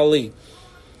in Galilee.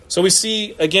 So we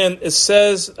see, again, it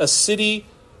says a city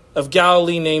of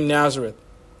Galilee named Nazareth.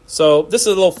 So this is a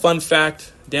little fun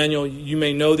fact. Daniel, you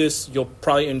may know this. You'll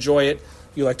probably enjoy it.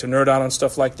 You like to nerd out on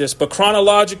stuff like this. But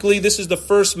chronologically, this is the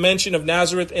first mention of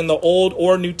Nazareth in the Old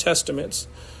or New Testaments.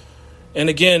 And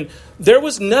again, there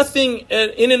was nothing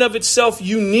in and of itself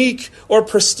unique or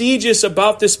prestigious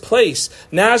about this place.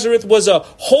 Nazareth was a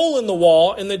hole in the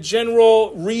wall in the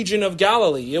general region of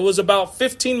Galilee. It was about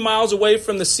 15 miles away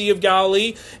from the Sea of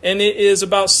Galilee, and it is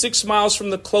about 6 miles from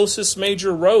the closest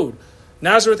major road.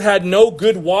 Nazareth had no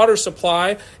good water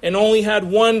supply and only had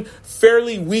one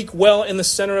fairly weak well in the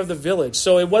center of the village.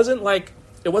 So it wasn't,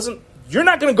 you're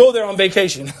not going to go there on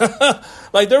vacation.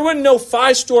 Like there were no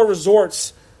 5-star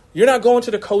resorts. You're not going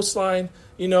to the coastline.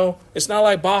 It's not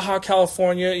like Baja,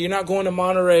 California. You're not going to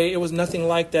Monterey. It was nothing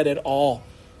like that at all.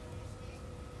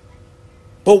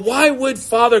 But why would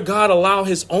Father God allow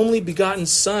his only begotten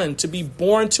son to be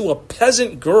born to a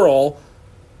peasant girl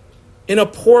in a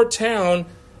poor town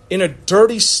in a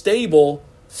dirty stable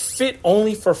fit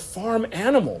only for farm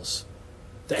animals?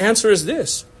 The answer is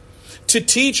this: to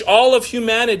teach all of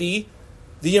humanity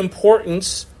the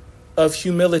importance of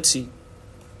humility.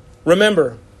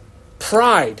 Remember,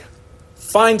 pride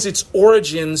finds its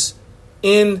origins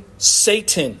in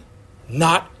Satan,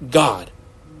 not God.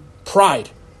 Pride.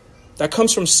 That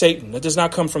comes from Satan. That does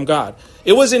not come from God.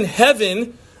 It was in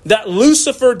heaven that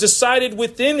Lucifer decided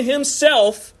within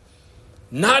himself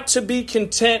not to be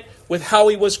content with how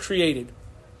he was created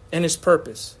and his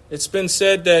purpose. It's been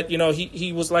said that,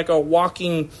 he was like a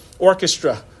walking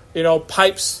orchestra,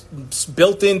 pipes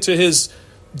built into his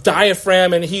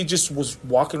diaphragm, and he just was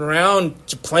walking around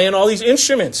playing all these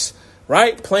instruments,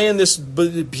 right? Playing this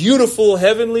beautiful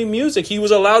heavenly music. He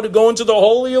was allowed to go into the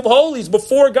Holy of Holies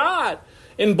before God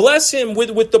and bless him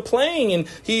with the playing. And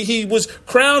he was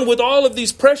crowned with all of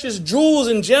these precious jewels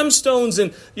and gemstones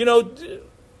and,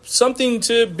 something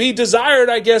to be desired,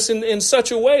 I guess, in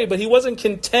such a way. But he wasn't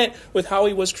content with how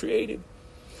he was created.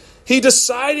 He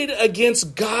decided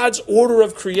against God's order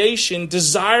of creation,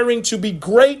 desiring to be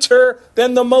greater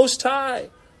than the Most High.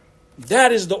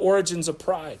 That is the origins of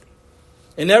pride.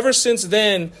 And ever since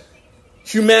then,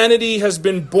 humanity has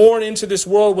been born into this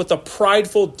world with a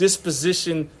prideful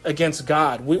disposition against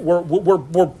God.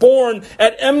 We're born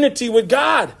at enmity with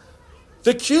God.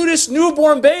 The cutest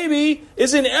newborn baby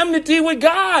is in enmity with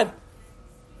God.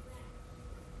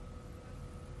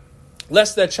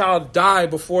 Lest that child die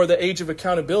before the age of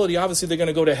accountability, obviously they're going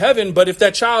to go to heaven. But if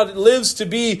that child lives to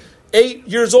be 8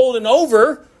 years old and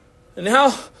over, and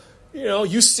now,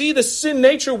 you see the sin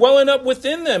nature welling up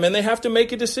within them, and they have to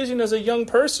make a decision as a young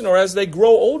person or as they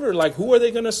grow older, like who are they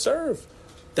going to serve?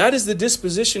 That is the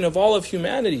disposition of all of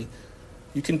humanity.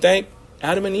 You can thank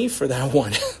Adam and Eve for that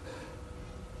one.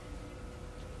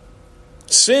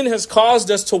 Sin has caused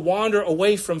us to wander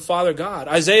away from Father God.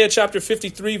 Isaiah chapter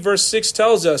 53 verse 6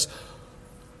 tells us,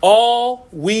 all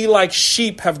we like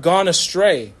sheep have gone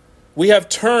astray. We have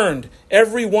turned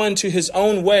every one to his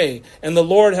own way, and the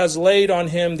Lord has laid on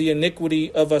him the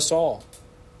iniquity of us all.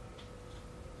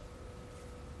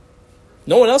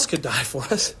 No one else could die for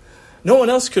us. No one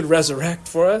else could resurrect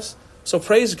for us. So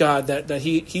praise God that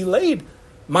he laid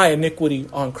my iniquity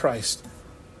on Christ.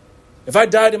 If I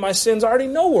died in my sins, I already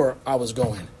know where I was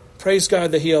going. Praise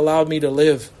God that he allowed me to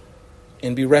live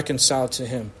and be reconciled to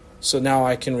him. So now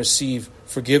I can receive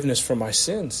forgiveness for my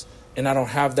sins. And I don't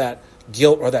have that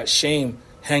guilt or that shame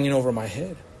hanging over my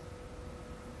head.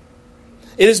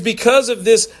 It is because of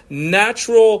this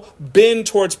natural bend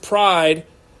towards pride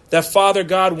that Father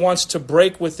God wants to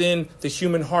break within the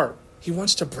human heart. He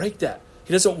wants to break that.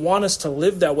 He doesn't want us to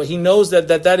live that way. He knows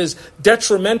that is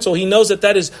detrimental. He knows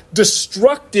that is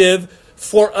destructive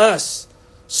for us.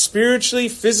 Spiritually,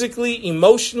 physically,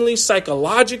 emotionally,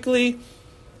 psychologically.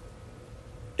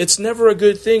 It's never a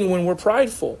good thing when we're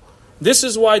prideful. This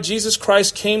is why Jesus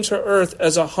Christ came to earth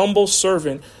as a humble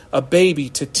servant, a baby,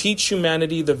 to teach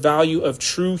humanity the value of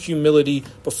true humility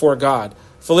before God.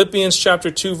 Philippians chapter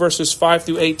 2, verses 5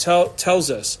 through 8 tells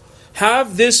us,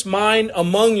 have this mind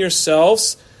among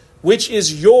yourselves, which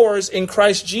is yours in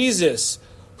Christ Jesus,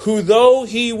 who though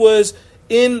he was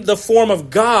in the form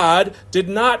of God, did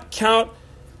not count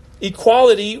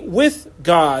equality with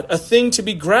God a thing to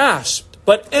be grasped,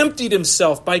 but emptied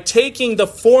himself by taking the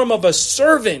form of a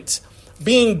servant,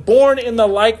 being born in the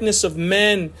likeness of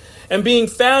men, and being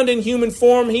found in human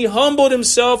form, he humbled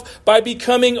himself by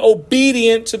becoming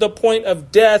obedient to the point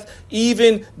of death,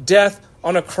 even death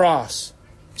on a cross.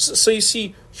 So you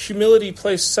see, humility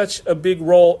plays such a big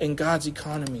role in God's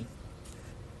economy.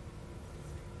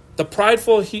 The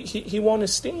prideful, he won't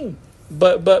esteem,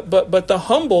 but the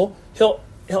humble, he'll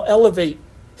elevate.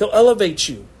 He'll elevate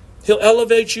you. He'll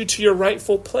elevate you to your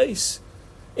rightful place.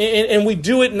 And we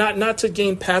do it not to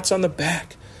gain pats on the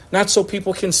back, not so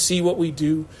people can see what we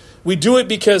do. We do it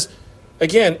because,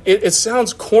 again, it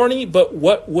sounds corny, but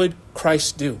what would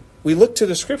Christ do? We look to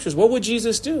the scriptures. What would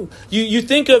Jesus do? You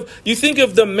think of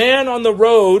the man on the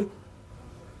road,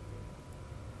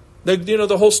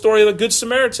 the whole story of the Good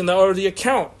Samaritan, or the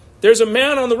account. There's a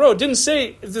man on the road. Didn't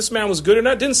say if this man was good or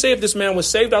not. Didn't say if this man was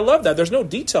saved. I love that. There's no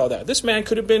detail of that. This man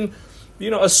could have been,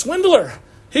 a swindler.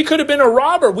 He could have been a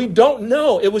robber. We don't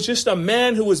know. It was just a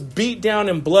man who was beat down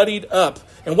and bloodied up.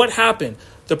 And what happened?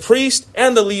 The priest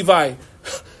and the Levite.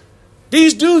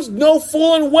 These dudes know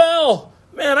full and well,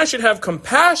 man, I should have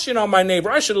compassion on my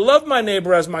neighbor. I should love my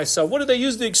neighbor as myself. What do they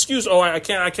use the excuse? Oh, I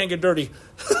can't get dirty.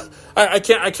 I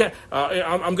can't.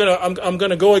 I'm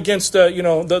gonna go against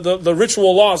the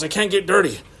ritual laws. I can't get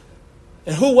dirty.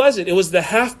 And who was it? It was the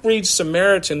half-breed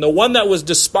Samaritan, the one that was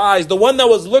despised, the one that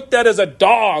was looked at as a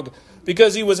dog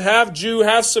because he was half Jew,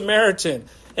 half Samaritan.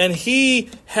 And he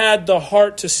had the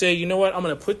heart to say, you know what? I'm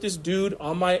going to put this dude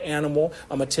on my animal.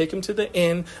 I'm going to take him to the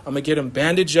inn. I'm going to get him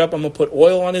bandaged up. I'm going to put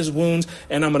oil on his wounds.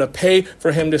 And I'm going to pay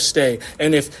for him to stay.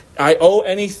 And if I owe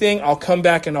anything, I'll come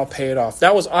back and I'll pay it off.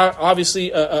 That was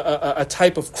obviously a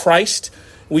type of Christ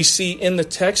we see in the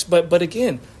text. But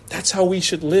again, that's how we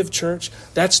should live, church.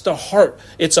 That's the heart.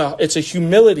 It's a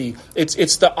humility.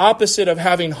 It's the opposite of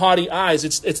having haughty eyes.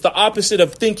 It's the opposite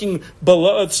of thinking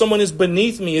someone is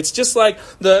beneath me. It's just like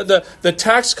the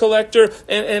tax collector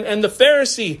and the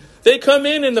Pharisee. They come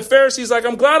in and the Pharisee's like,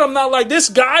 I'm glad I'm not like this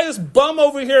guy, this bum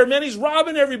over here. Man, he's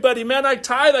robbing everybody. Man, I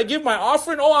tithe, I give my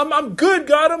offering. Oh, I'm good,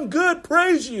 God, I'm good.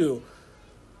 Praise you.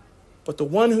 But the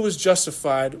one who was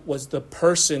justified was the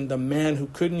person, the man who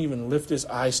couldn't even lift his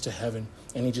eyes to heaven.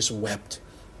 And he just wept.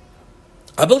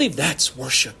 I believe that's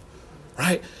worship,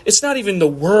 right? It's not even the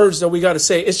words that we got to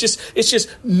say. It's just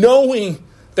knowing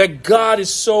that God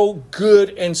is so good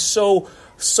and so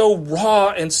raw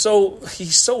and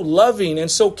he's so loving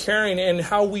and so caring, and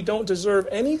how we don't deserve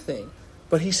anything,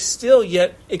 but he still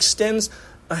yet extends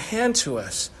a hand to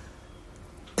us.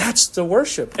 That's the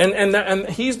worship. And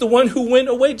he's the one who went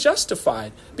away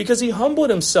justified because he humbled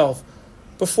himself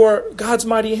before God's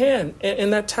mighty hand.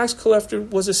 And that tax collector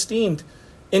was esteemed.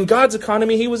 In God's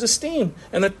economy, he was esteemed.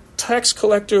 And the tax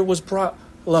collector was brought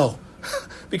low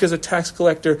because the tax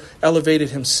collector elevated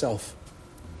himself.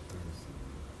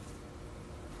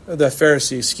 The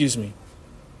Pharisee, excuse me.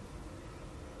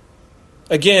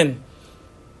 Again,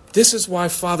 this is why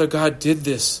Father God did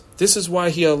this. This is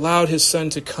why he allowed his son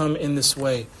to come in this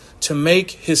way, to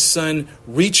make his son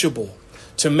reachable,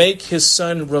 to make his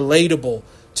son relatable,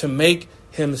 to make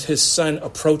his son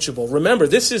approachable. Remember,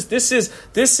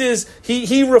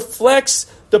 he reflects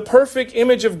the perfect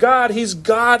image of God. He's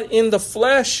God in the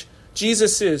flesh.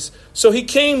 Jesus is. So he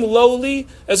came lowly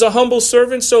as a humble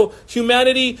servant so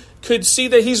humanity could see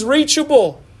that he's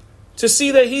reachable, to see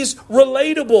that he's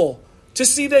relatable, to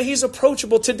see that he's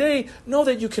approachable. Today, know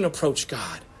that you can approach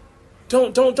God.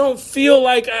 Don't feel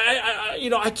like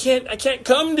I can't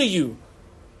come to you.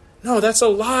 No, that's a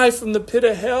lie from the pit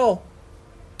of hell.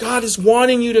 God is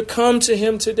wanting you to come to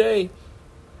him today.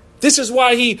 This is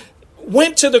why he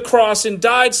went to the cross and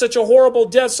died such a horrible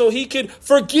death, so he could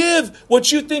forgive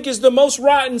what you think is the most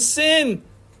rotten sin.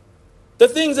 The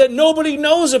things that nobody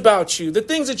knows about you, the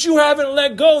things that you haven't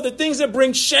let go, the things that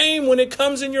bring shame when it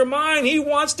comes in your mind. He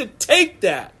wants to take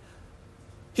that.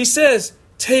 He says,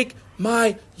 take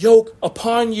my yoke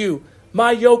upon you.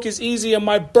 My yoke is easy and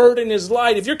my burden is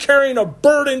light. If you're carrying a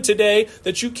burden today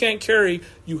that you can't carry,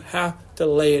 you have to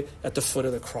lay it at the foot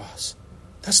of the cross.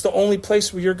 That's the only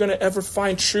place where you're going to ever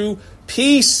find true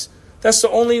peace. That's the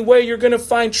only way you're going to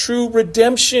find true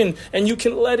redemption, and you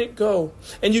can let it go.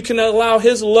 And you can allow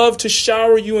his love to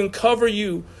shower you and cover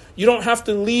you. You don't have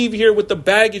to leave here with the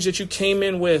baggage that you came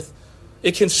in with.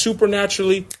 It can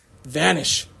supernaturally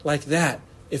vanish like that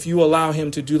if you allow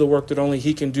him to do the work that only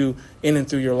he can do in and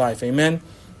through your life. Amen?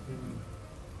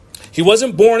 He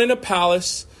wasn't born in a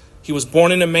palace. He was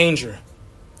born in a manger.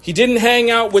 He didn't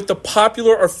hang out with the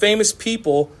popular or famous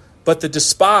people, but the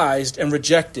despised and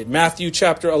rejected. Matthew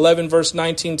chapter 11, verse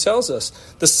 19 tells us,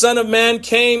 the Son of Man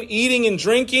came eating and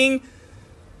drinking,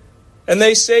 and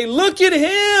they say, look at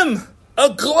him,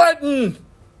 a glutton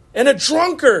and a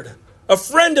drunkard, a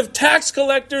friend of tax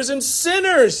collectors and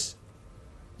sinners.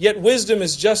 Yet wisdom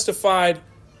is justified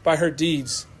by her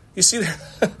deeds. You see,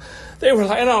 they were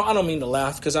like, I don't mean to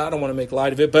laugh because I don't want to make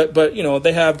light of it, but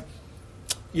they have,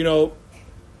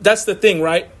 that's the thing,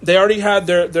 right? They already had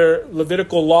their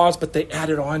Levitical laws, but they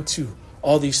added on to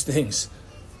all these things.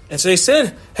 And so they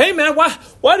said, hey man,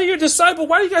 why do your disciples,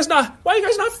 why you guys not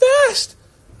fast?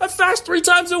 I fast 3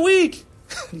 times a week.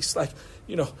 He's like,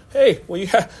 hey,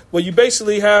 you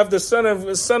basically have the Son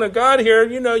of God here.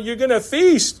 You're going to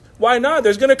feast. Why not?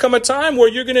 There's going to come a time where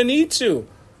you're going to need to.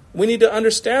 We need to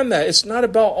understand that. It's not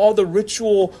about all the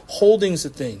ritual holdings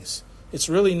of things. It's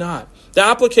really not. The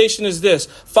application is this.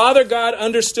 Father God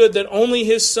understood that only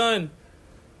his Son,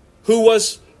 who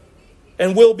was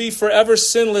and will be forever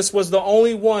sinless, was the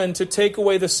only one to take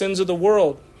away the sins of the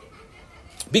world.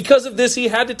 Because of this, he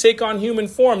had to take on human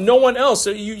form. No one else. So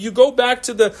you go back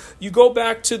to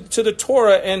the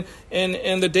Torah and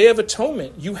the Day of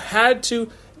Atonement. You had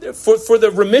to, for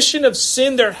the remission of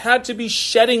sin, there had to be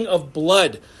shedding of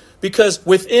blood, because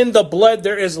within the blood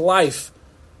there is life.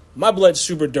 My blood's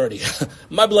super dirty.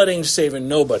 My blood ain't saving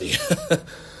nobody.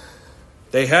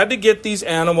 They had to get these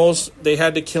animals. They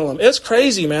had to kill them. It's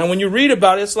crazy, man. When you read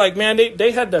about it, it's like, man,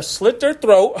 they had to slit their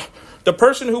throat. The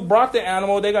person who brought the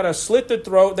animal, they got to slit the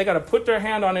throat. They got to put their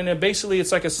hand on it. And basically,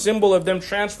 it's like a symbol of them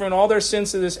transferring all their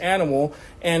sins to this animal.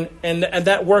 And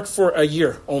that worked for a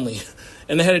year only.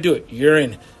 And they had to do it year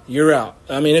in, year out.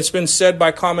 I mean, it's been said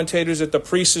by commentators that the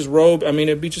priest's robe,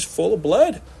 it'd be just full of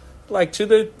blood, like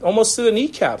almost to the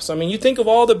kneecaps. I mean, you think of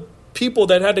all the people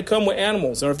that had to come with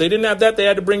animals, or if they didn't have that, they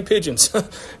had to bring pigeons.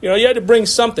 You had to bring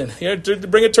something. You had to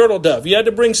bring a turtle dove. You had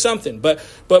to bring something. But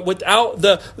without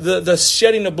the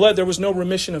shedding of blood, there was no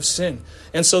remission of sin.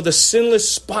 And so the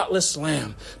sinless, spotless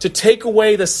Lamb, to take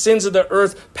away the sins of the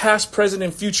earth, past, present,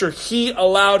 and future, he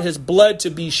allowed his blood to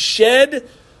be shed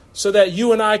so that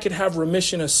you and I could have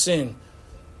remission of sin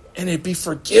and it'd be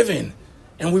forgiven.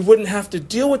 And we wouldn't have to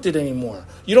deal with it anymore.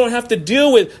 You don't have to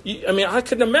deal with, I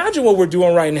couldn't imagine what we're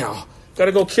doing right now. Got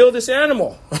to go kill this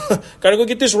animal. Got to go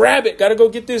get this rabbit. Got to go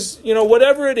get this,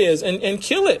 whatever it is, and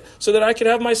kill it so that I could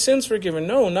have my sins forgiven.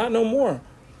 No, not no more.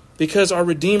 Because our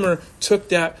Redeemer took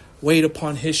that weight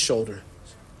upon his shoulder.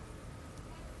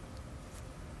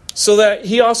 So that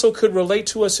he also could relate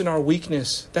to us in our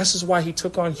weakness. This is why he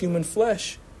took on human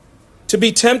flesh. To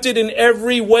be tempted in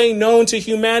every way known to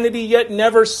humanity, yet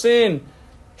never sin.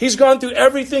 He's gone through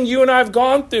everything you and I have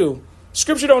gone through.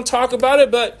 Scripture don't talk about it,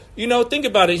 but, think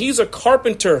about it. He's a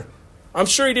carpenter. I'm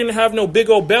sure he didn't have no big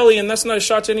old belly, and that's not a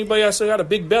shot to anybody else that got a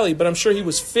big belly, but I'm sure he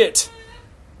was fit.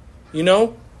 He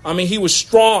was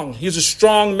strong. He was a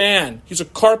strong man. He's a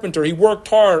carpenter. He worked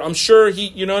hard. I'm sure he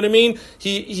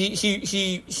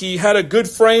had a good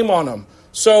frame on him.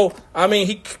 So,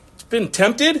 he's been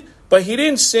tempted. But he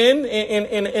didn't sin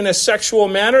in a sexual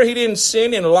manner. He didn't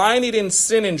sin in lying. He didn't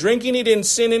sin in drinking. He didn't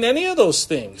sin in any of those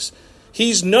things.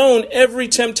 He's known every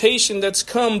temptation that's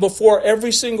come before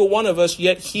every single one of us,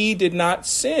 yet he did not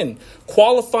sin,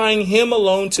 qualifying him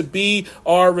alone to be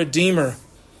our Redeemer.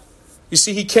 You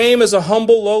see, he came as a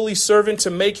humble, lowly servant to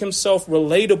make himself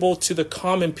relatable to the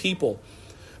common people.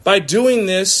 By doing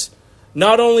this,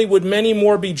 not only would many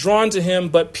more be drawn to him,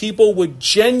 but people would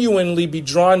genuinely be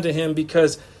drawn to him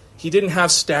because he didn't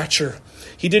have stature.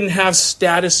 He didn't have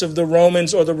status of the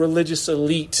Romans or the religious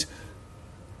elite.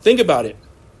 Think about it.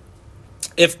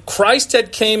 If Christ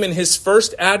had came in his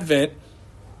first advent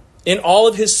in all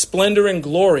of his splendor and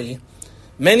glory,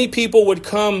 many people would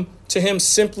come to him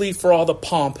simply for all the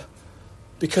pomp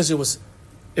because it was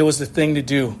the thing to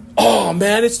do. Oh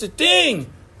man, it's the thing.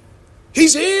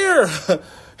 He's here.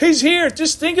 He's here.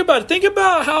 Just think about it. Think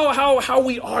about how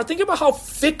we are. Think about how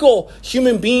fickle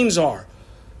human beings are.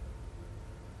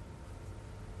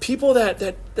 People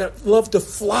that love to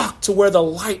flock to where the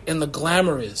light and the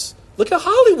glamour is. Look at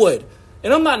Hollywood.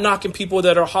 And I'm not knocking people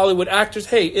that are Hollywood actors.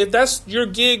 Hey, if that's your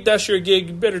gig, that's your gig.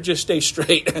 You better just stay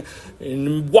straight.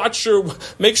 And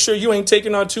make sure you ain't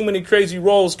taking on too many crazy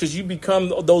roles because you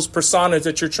become those personas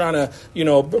that you're trying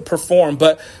to, perform.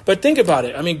 But think about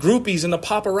it. Groupies and the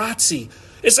paparazzi.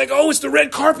 It's like, oh, it's the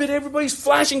red carpet. Everybody's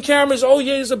flashing cameras. Oh,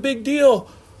 yeah, it's a big deal.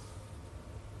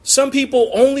 Some people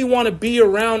only want to be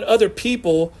around other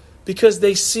people because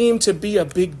they seem to be a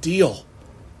big deal.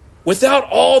 Without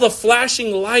all the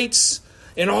flashing lights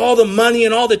and all the money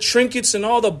and all the trinkets and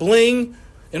all the bling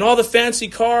and all the fancy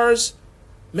cars,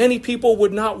 many people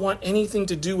would not want anything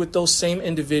to do with those same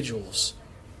individuals.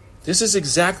 This is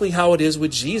exactly how it is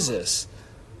with Jesus.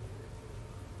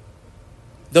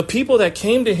 The people that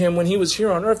came to him when he was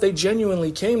here on earth, they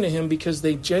genuinely came to him because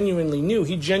they genuinely knew.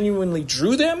 He genuinely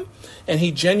drew them and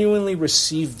he genuinely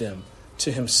received them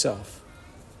to himself.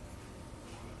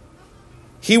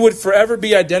 He would forever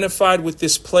be identified with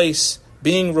this place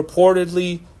being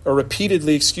repeatedly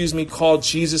called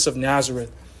Jesus of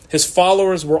Nazareth. His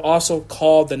followers were also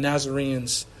called the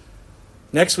Nazarenes.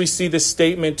 Next, we see this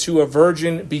statement to a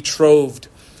virgin betrothed.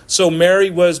 So Mary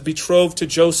was betrothed to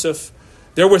Joseph.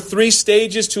 There were 3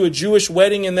 stages to a Jewish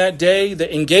wedding in that day.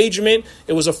 The engagement,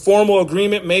 it was a formal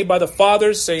agreement made by the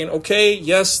fathers saying, okay,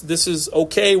 yes, this is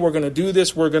okay. We're going to do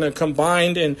this. We're going to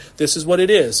combine, and this is what it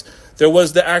is. There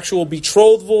was the actual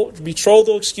betrothal,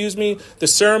 the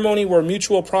ceremony where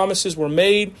mutual promises were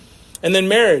made. And then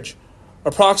marriage,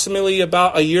 approximately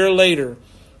about a year later,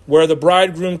 where the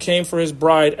bridegroom came for his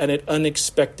bride at an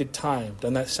unexpected time.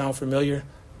 Doesn't that sound familiar?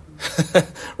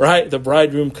 Right? The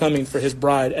bridegroom coming for his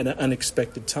bride at an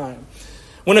unexpected time.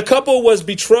 When a couple was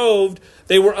betrothed,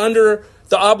 they were under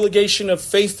the obligation of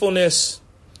faithfulness,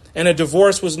 and a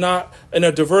divorce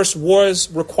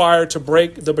was required to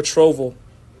break the betrothal.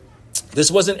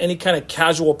 This wasn't any kind of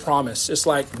casual promise. It's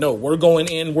like, no, we're going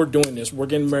in, we're doing this, we're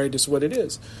getting married, this is what it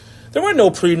is. There were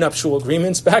no prenuptial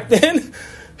agreements back then.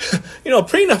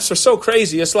 Prenups are so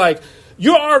crazy. It's like,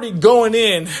 you're already going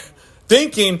in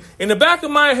thinking in the back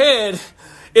of my head,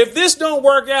 if this don't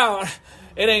work out,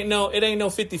 it ain't no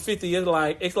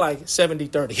 50-50. It's like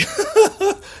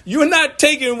 70-30. You're not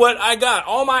taking what I got.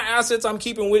 All my assets I'm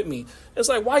keeping with me. It's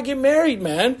like, why get married,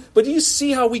 man? But do you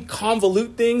see how we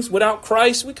convolute things without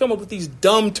Christ? We come up with these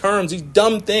dumb terms, these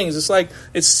dumb things. It's like,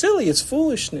 it's silly. It's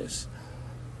foolishness.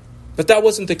 But that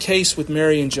wasn't the case with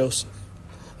Mary and Joseph.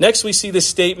 Next, we see the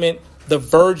statement, the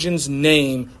virgin's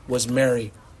name was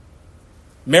Mary.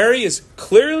 Mary is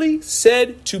clearly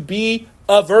said to be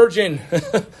a virgin.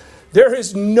 There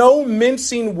is no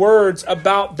mincing words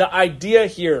about the idea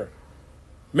here.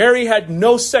 Mary had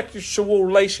no sexual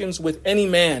relations with any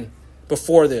man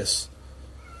before this.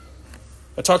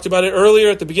 I talked about it earlier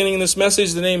at the beginning of this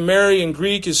message. The name Mary in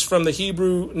Greek is from the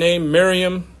Hebrew name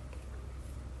Miriam,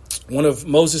 one of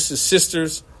Moses'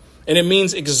 sisters. And it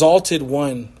means exalted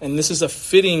one. And this is a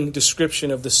fitting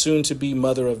description of the soon-to-be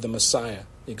mother of the Messiah,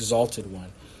 exalted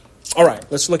one. All right,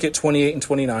 let's look at 28 and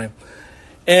 29.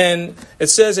 And it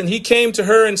says, and he came to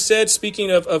her and said, speaking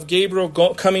of Gabriel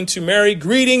coming to Mary,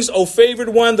 greetings, O favored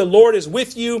one, the Lord is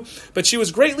with you. But she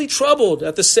was greatly troubled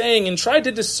at the saying and tried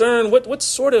to discern what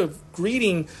sort of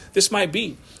greeting this might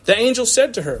be. The angel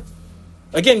said to her,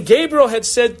 again, Gabriel had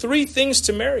said 3 things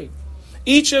to Mary.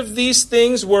 Each of these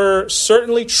things were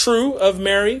certainly true of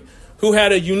Mary, who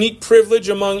had a unique privilege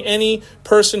among any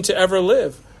person to ever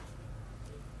live.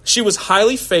 She was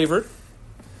highly favored,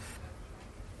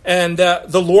 and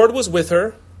the Lord was with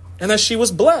her, and that she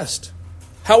was blessed.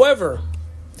 However,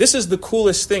 this is the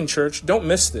coolest thing, church. Don't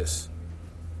miss this.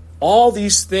 All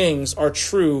these things are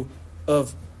true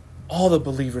of all the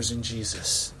believers in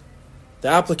Jesus. The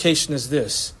application is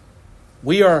this.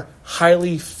 We are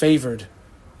highly favored,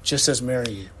 just as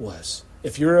Mary was.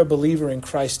 If you're a believer in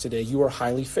Christ today, you are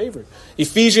highly favored.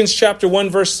 Ephesians chapter 1,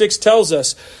 verse 6 tells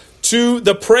us, to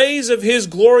the praise of his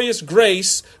glorious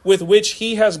grace with which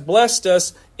he has blessed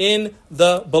us in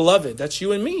the beloved. That's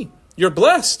you and me. You're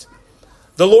blessed.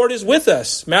 The Lord is with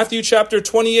us. Matthew chapter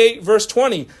 28, verse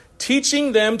 20,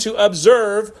 teaching them to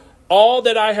observe all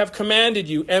that I have commanded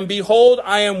you. And behold,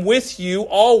 I am with you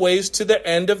always to the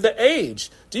end of the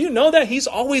age. Do you know that he's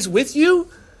always with you?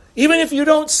 Even if you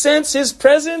don't sense his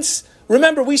presence.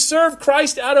 Remember, we serve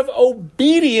Christ out of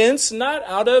obedience, not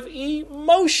out of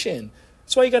emotion.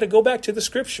 That's why you got to go back to the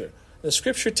scripture. The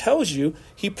scripture tells you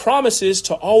he promises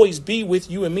to always be with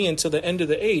you and me until the end of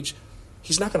the age.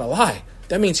 He's not going to lie.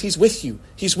 That means he's with you.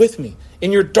 He's with me.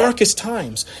 In your darkest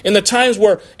times, in the times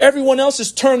where everyone else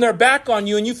has turned their back on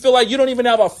you and you feel like you don't even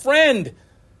have a friend.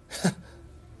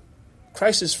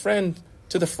 Christ is friend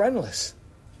to the friendless.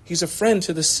 He's a friend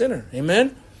to the sinner.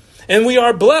 Amen? And we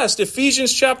are blessed.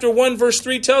 Ephesians chapter 1 verse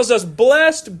 3 tells us,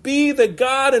 blessed be the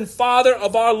God and Father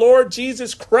of our Lord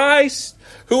Jesus Christ,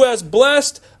 who has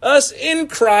blessed us in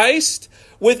Christ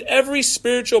with every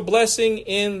spiritual blessing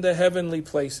in the heavenly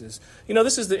places. You know,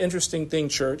 this is the interesting thing,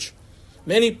 church.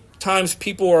 Many times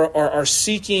people are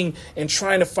seeking and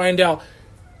trying to find out,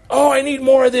 oh, I need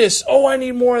more of this. Oh, I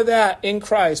need more of that in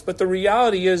Christ. But the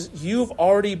reality is you've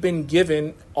already been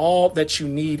given all that you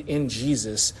need in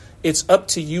Jesus. It's up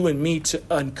to you and me to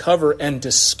uncover and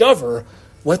discover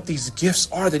what these gifts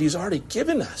are that he's already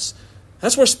given us.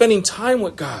 That's where spending time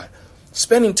with God,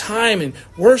 spending time and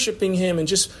worshiping him and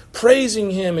just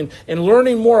praising him and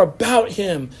learning more about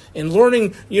him and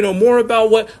learning, more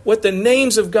about what the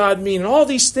names of God mean and all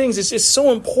these things. It's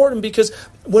so important because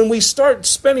when we start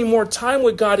spending more time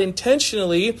with God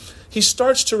intentionally, he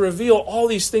starts to reveal all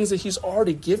these things that he's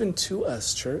already given to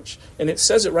us, church. And it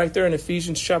says it right there in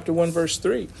Ephesians chapter 1, verse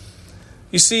 3.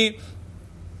 You see,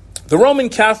 the Roman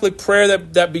Catholic prayer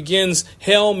that begins,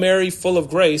 Hail Mary, full of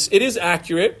grace, it is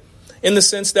accurate in the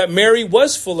sense that Mary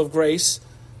was full of grace,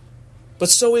 but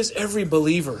so is every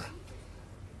believer.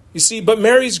 You see, but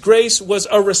Mary's grace was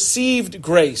a received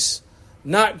grace.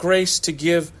 not grace to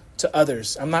give to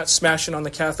others. I'm not smashing on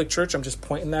the Catholic Church. I'm just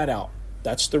pointing that out.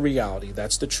 That's the reality.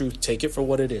 That's the truth. Take it for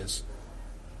what it is.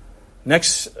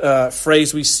 Next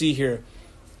phrase we see here.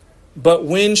 But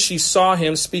when she saw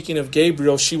him, speaking of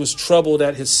Gabriel, she was troubled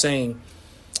at his saying.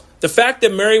 The fact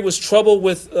that Mary was troubled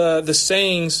with the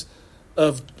sayings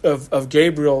of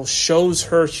Gabriel shows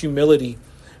her humility.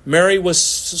 Mary was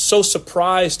so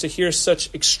surprised to hear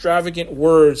such extravagant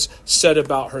words said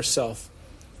about herself.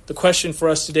 The question for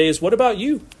us today is, what about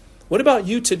you? What about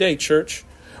you today, church?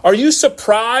 Are you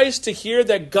surprised to hear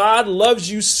that God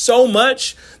loves you so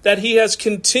much that he has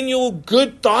continual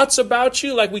good thoughts about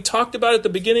you, like we talked about at the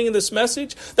beginning of this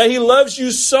message? That he loves you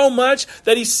so much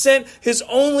that he sent his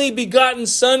only begotten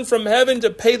Son from heaven to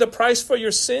pay the price for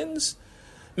your sins?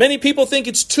 Many people think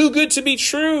it's too good to be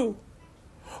true.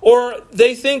 Or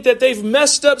they think that they've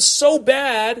messed up so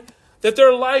bad that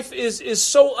their life is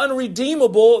so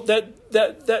unredeemable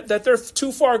that they're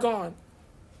too far gone.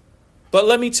 But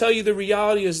let me tell you, the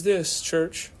reality is this,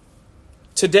 church.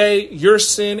 Today, your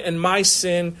sin and my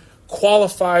sin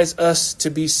qualifies us to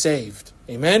be saved.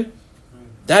 Amen?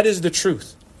 That is the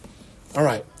truth. All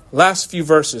right. Last few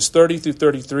verses, 30 through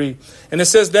 33. And it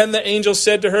says, Then the angel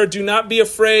said to her, Do not be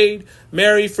afraid,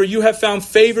 Mary, for you have found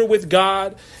favor with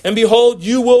God. And behold,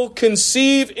 you will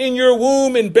conceive in your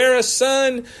womb and bear a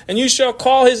son, and you shall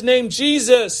call his name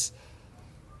Jesus.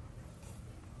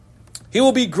 He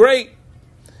will be great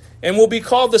and will be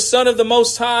called the Son of the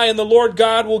Most High, and the Lord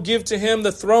God will give to him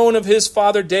the throne of his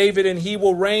father David, and he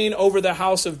will reign over the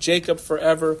house of Jacob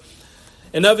forever,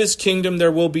 and of his kingdom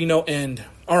there will be no end.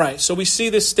 All right, so we see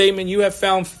this statement, you have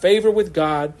found favor with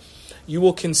God, you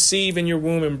will conceive in your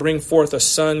womb and bring forth a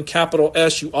son, capital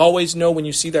S. You always know when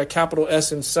you see that capital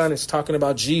S in son, it's talking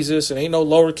about Jesus, it ain't no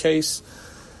lowercase.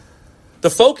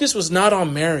 The focus was not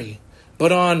on Mary,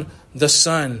 but on the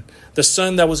son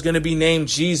that was going to be named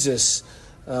Jesus.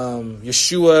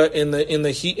 Yeshua in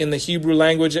the Hebrew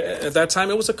language at that time,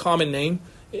 it was a common name.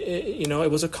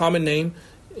 It was a common name.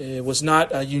 It was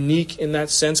not unique in that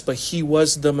sense, but he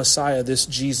was the Messiah. This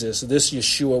Jesus, this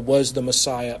Yeshua was the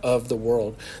Messiah of the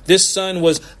world. This son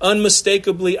was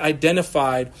unmistakably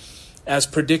identified as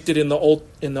predicted in the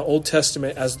Old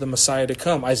Testament as the Messiah to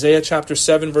come. Isaiah chapter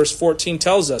 7 verse 14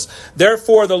 tells us,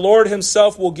 Therefore the Lord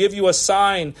himself will give you a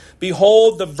sign.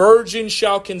 Behold, the virgin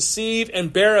shall conceive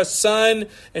and bear a son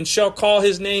and shall call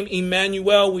his name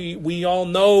Emmanuel. We all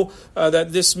know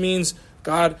that this means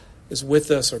God is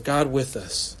with us, or God with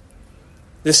us.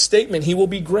 This statement, he will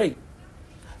be great.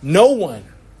 No one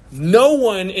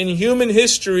in human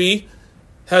history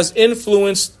has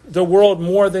influenced the world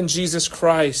more than Jesus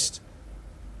Christ.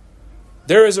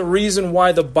 There is a reason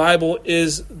why the Bible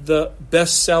is the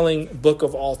best-selling book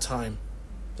of all time.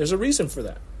 There's a reason for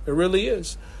that. There really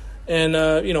is.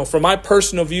 And, from my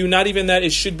personal view, not even that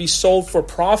it should be sold for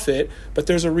profit, but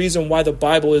there's a reason why the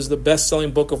Bible is the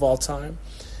best-selling book of all time.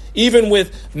 Even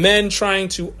with men trying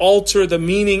to alter the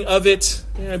meaning of it,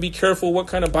 be careful what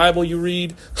kind of Bible you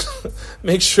read.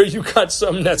 Make sure you got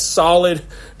something that's solid,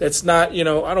 that's not, I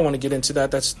don't want to get into that.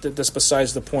 That's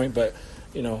besides the point, but,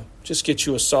 just get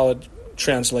you a solid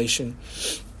translation.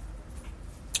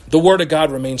 The Word of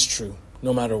God remains true,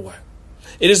 no matter what.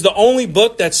 It is the only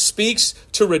book that speaks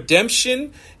to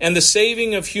redemption and the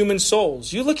saving of human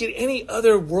souls. You look at any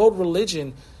other world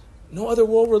religion, no other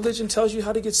world religion tells you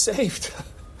how to get saved.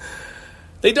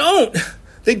 They don't.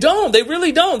 They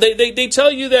really don't. They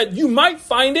tell you that you might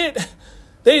find it.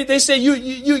 They say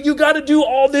you got to do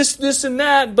all this and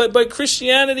that. But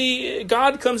Christianity,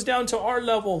 God comes down to our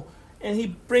level and he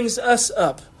brings us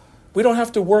up. We don't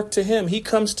have to work to him. He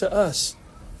comes to us.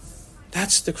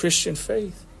 That's the Christian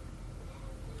faith.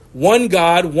 One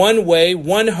God, one way,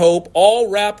 one hope,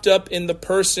 all wrapped up in the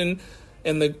person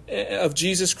of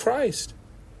Jesus Christ.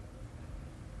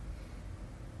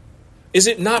 Is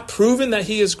it not proven that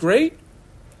he is great?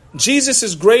 Jesus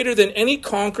is greater than any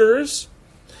conquerors,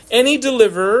 any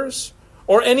deliverers,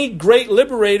 or any great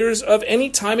liberators of any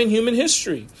time in human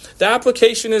history. The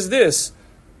application is this.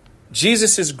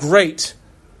 Jesus is great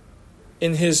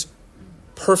in his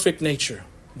perfect nature.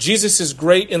 Jesus is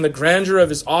great in the grandeur of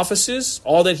his offices,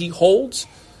 all that he holds.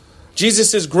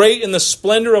 Jesus is great in the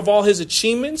splendor of all his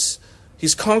achievements.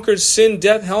 He's conquered sin,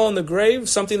 death, hell, and the grave,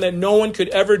 something that no one could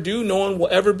ever do, no one will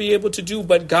ever be able to do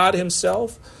but God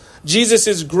himself. Jesus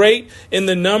is great in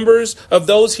the numbers of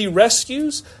those he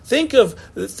rescues. Think of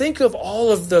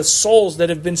all of the souls that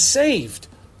have been saved.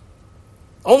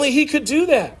 Only he could do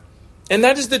that. And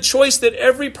that is the choice that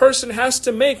every person has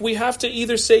to make. We have to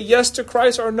either say yes to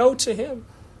Christ or no to him.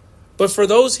 But for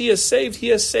those he has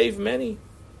saved many.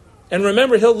 And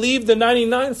remember, he'll leave the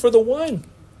 99 for the one.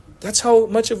 That's how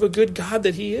much of a good God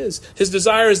that he is. His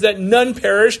desire is that none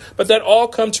perish, but that all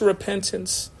come to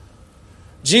repentance.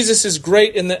 Jesus is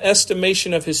great in the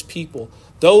estimation of his people.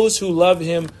 Those who love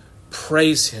him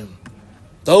praise him.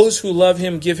 Those who love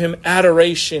him give him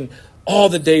adoration all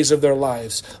the days of their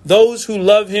lives. Those who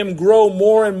love him grow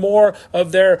more and more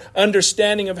of their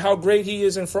understanding of how great he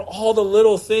is, and for all the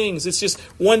little things. It's just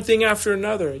one thing after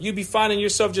another. You'd be finding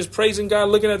yourself just praising God,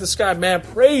 looking at the sky. Man,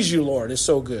 praise you, Lord. It's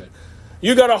so good.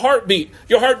 You got a heartbeat.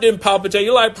 Your heart didn't palpitate.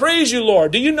 You're like, praise you,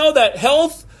 Lord. Do you know that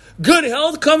good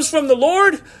health comes from the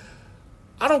Lord?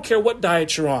 I don't care what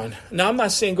diet you're on. Now, I'm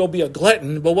not saying go be a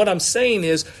glutton, but what I'm saying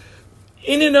is,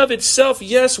 in and of itself,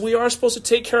 yes, we are supposed to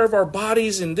take care of our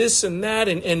bodies and this and that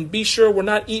and be sure we're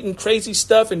not eating crazy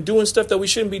stuff and doing stuff that we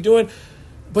shouldn't be doing.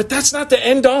 But that's not the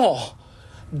end all.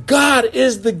 God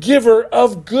is the giver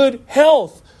of good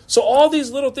health. So all these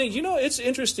little things, it's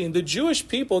interesting. The Jewish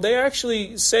people, they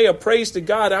actually say a praise to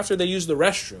God after they use the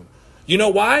restroom. You know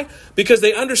why? Because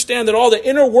they understand that all the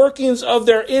inner workings of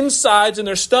their insides and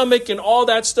their stomach and all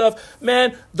that stuff,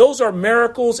 man, those are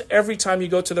miracles every time you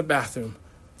go to the bathroom.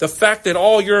 The fact that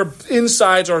all your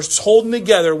insides are holding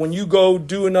together when you go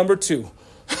do a number 2.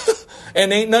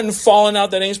 And ain't nothing falling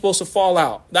out that ain't supposed to fall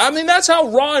out. I mean, that's how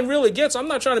raw and real it gets. I'm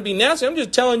not trying to be nasty. I'm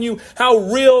just telling you how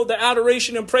real the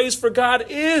adoration and praise for God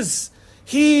is.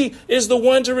 He is the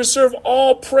one to deserve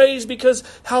all praise because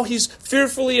how he's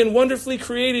fearfully and wonderfully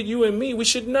created you and me. We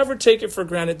should never take it for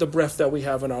granted, the breath that we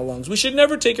have in our lungs. We should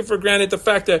never take it for granted, the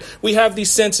fact that we have these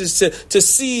senses to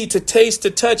see, to taste,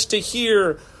 to touch, to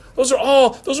hear. Those are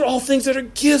all things that are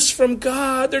gifts from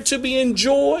God. They're to be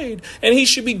enjoyed. And he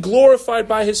should be glorified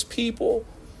by his people.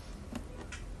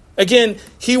 Again,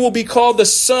 he will be called the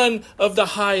Son of the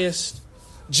Highest.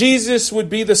 Jesus would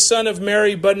be the son of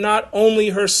Mary, but not only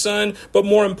her son, but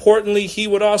more importantly, he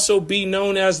would also be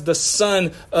known as the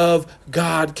Son of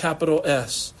God, capital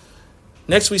S.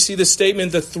 Next, we see the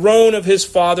statement, the throne of his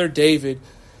father David.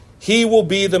 He will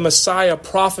be the Messiah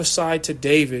prophesied to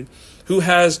David, who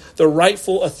has the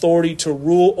rightful authority to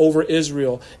rule over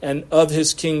Israel, and of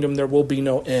his kingdom there will be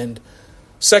no end.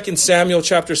 2 Samuel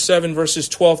chapter 7 verses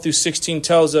 12 through 16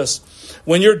 tells us,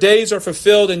 when your days are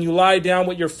fulfilled and you lie down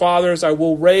with your fathers, I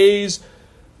will raise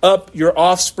up your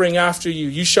offspring after you.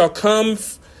 Who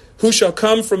shall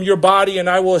come from your body, and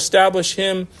I will establish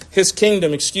his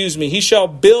kingdom. He shall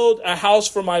build a house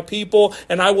for my people,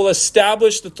 and I will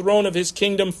establish the throne of his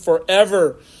kingdom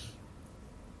forever.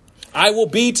 I will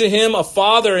be to him a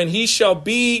father, and he shall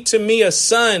be to me a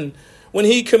son. When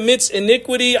he commits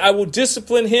iniquity, I will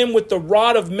discipline him with the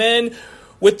rod of men,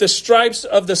 with the stripes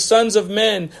of the sons of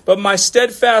men. But my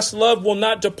steadfast love will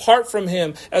not depart from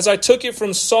him, as I took it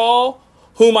from Saul,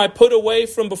 whom I put away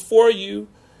from before you.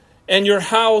 And your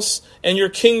house and your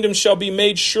kingdom shall be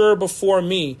made sure before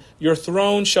me. Your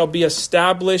throne shall be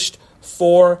established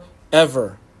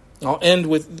forever. I'll end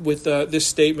with this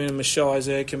statement, and Michelle,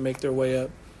 Isaiah can make their way up.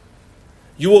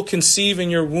 You will conceive in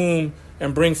your womb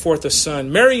and bring forth a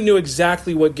son. Mary knew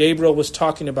exactly what Gabriel was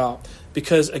talking about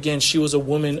because, again, she was a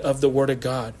woman of the Word of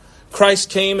God. Christ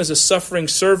came as a suffering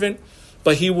servant,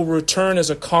 but he will return as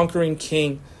a conquering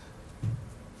king.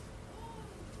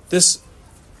 This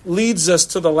leads us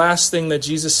to the last thing that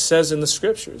Jesus says in the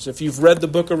scriptures. If you've read the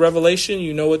book of Revelation,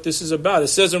 you know what this is about. It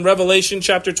says in Revelation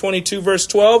chapter 22, verse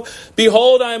 12,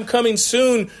 behold, I am coming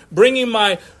soon, bringing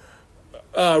my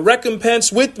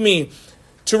recompense with me,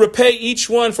 to repay each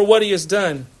one for what he has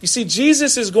done. You see,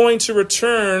 Jesus is going to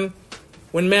return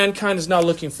when mankind is not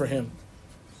looking for him.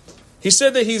 He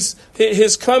said that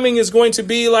his coming is going to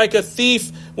be like a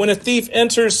thief when a thief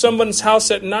enters someone's house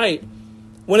at night.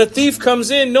 When a thief comes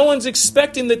in, no one's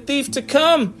expecting the thief to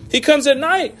come. He comes at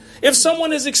night. If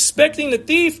someone is expecting the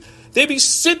thief, they'd be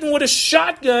sitting with a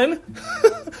shotgun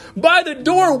by the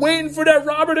door waiting for that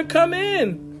robber to come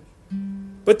in.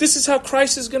 But this is how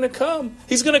Christ is going to come.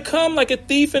 He's going to come like a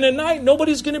thief in the night.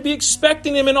 Nobody's going to be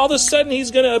expecting him, and all of a sudden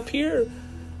he's going to appear.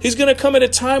 He's going to come at a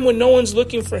time when no one's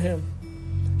looking for him.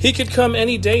 He could come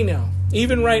any day now,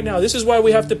 even right now. This is why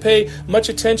we have to pay much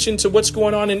attention to what's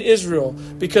going on in Israel,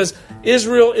 because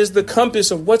Israel is the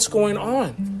compass of what's going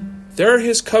on. They're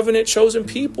his covenant chosen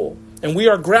people, and we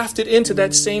are grafted into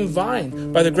that same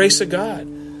vine by the grace of God.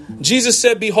 Jesus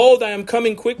said, behold, I am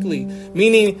coming quickly,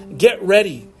 meaning get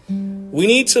ready. We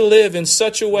need to live in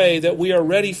such a way that we are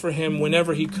ready for him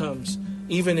whenever he comes,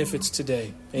 even if it's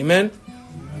today. Amen?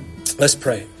 Let's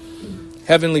pray.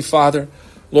 Heavenly Father,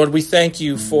 Lord, we thank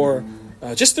you for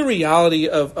just the reality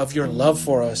of your love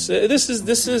for us. This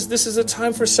is a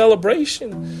time for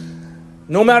celebration.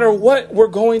 No matter what we're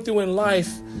going through in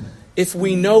life, if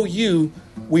we know you,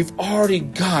 we've already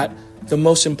got the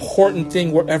most important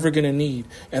thing we're ever going to need,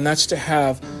 and that's to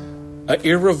have an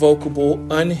irrevocable,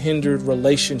 unhindered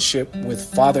relationship with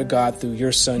Father God through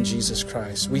your Son, Jesus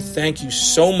Christ. We thank you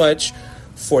so much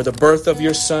for the birth of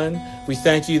your Son. We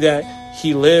thank you that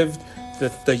he lived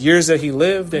the years that he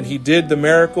lived, and he did the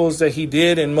miracles that he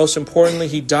did, and most importantly,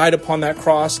 he died upon that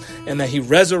cross, and that he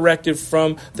resurrected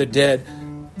from the dead,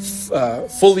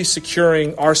 fully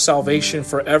securing our salvation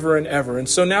forever and ever. And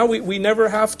so now we never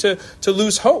have to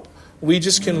lose hope. We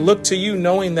just can look to you,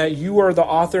 knowing that you are the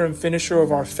author and finisher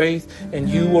of our faith, and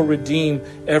you will redeem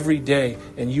every day,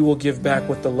 and you will give back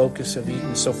what the locusts have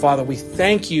eaten. So, Father, we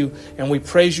thank you and we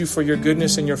praise you for your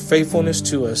goodness and your faithfulness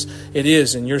to us. It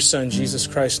is in your Son, Jesus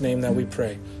Christ's name, that we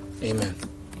pray. Amen.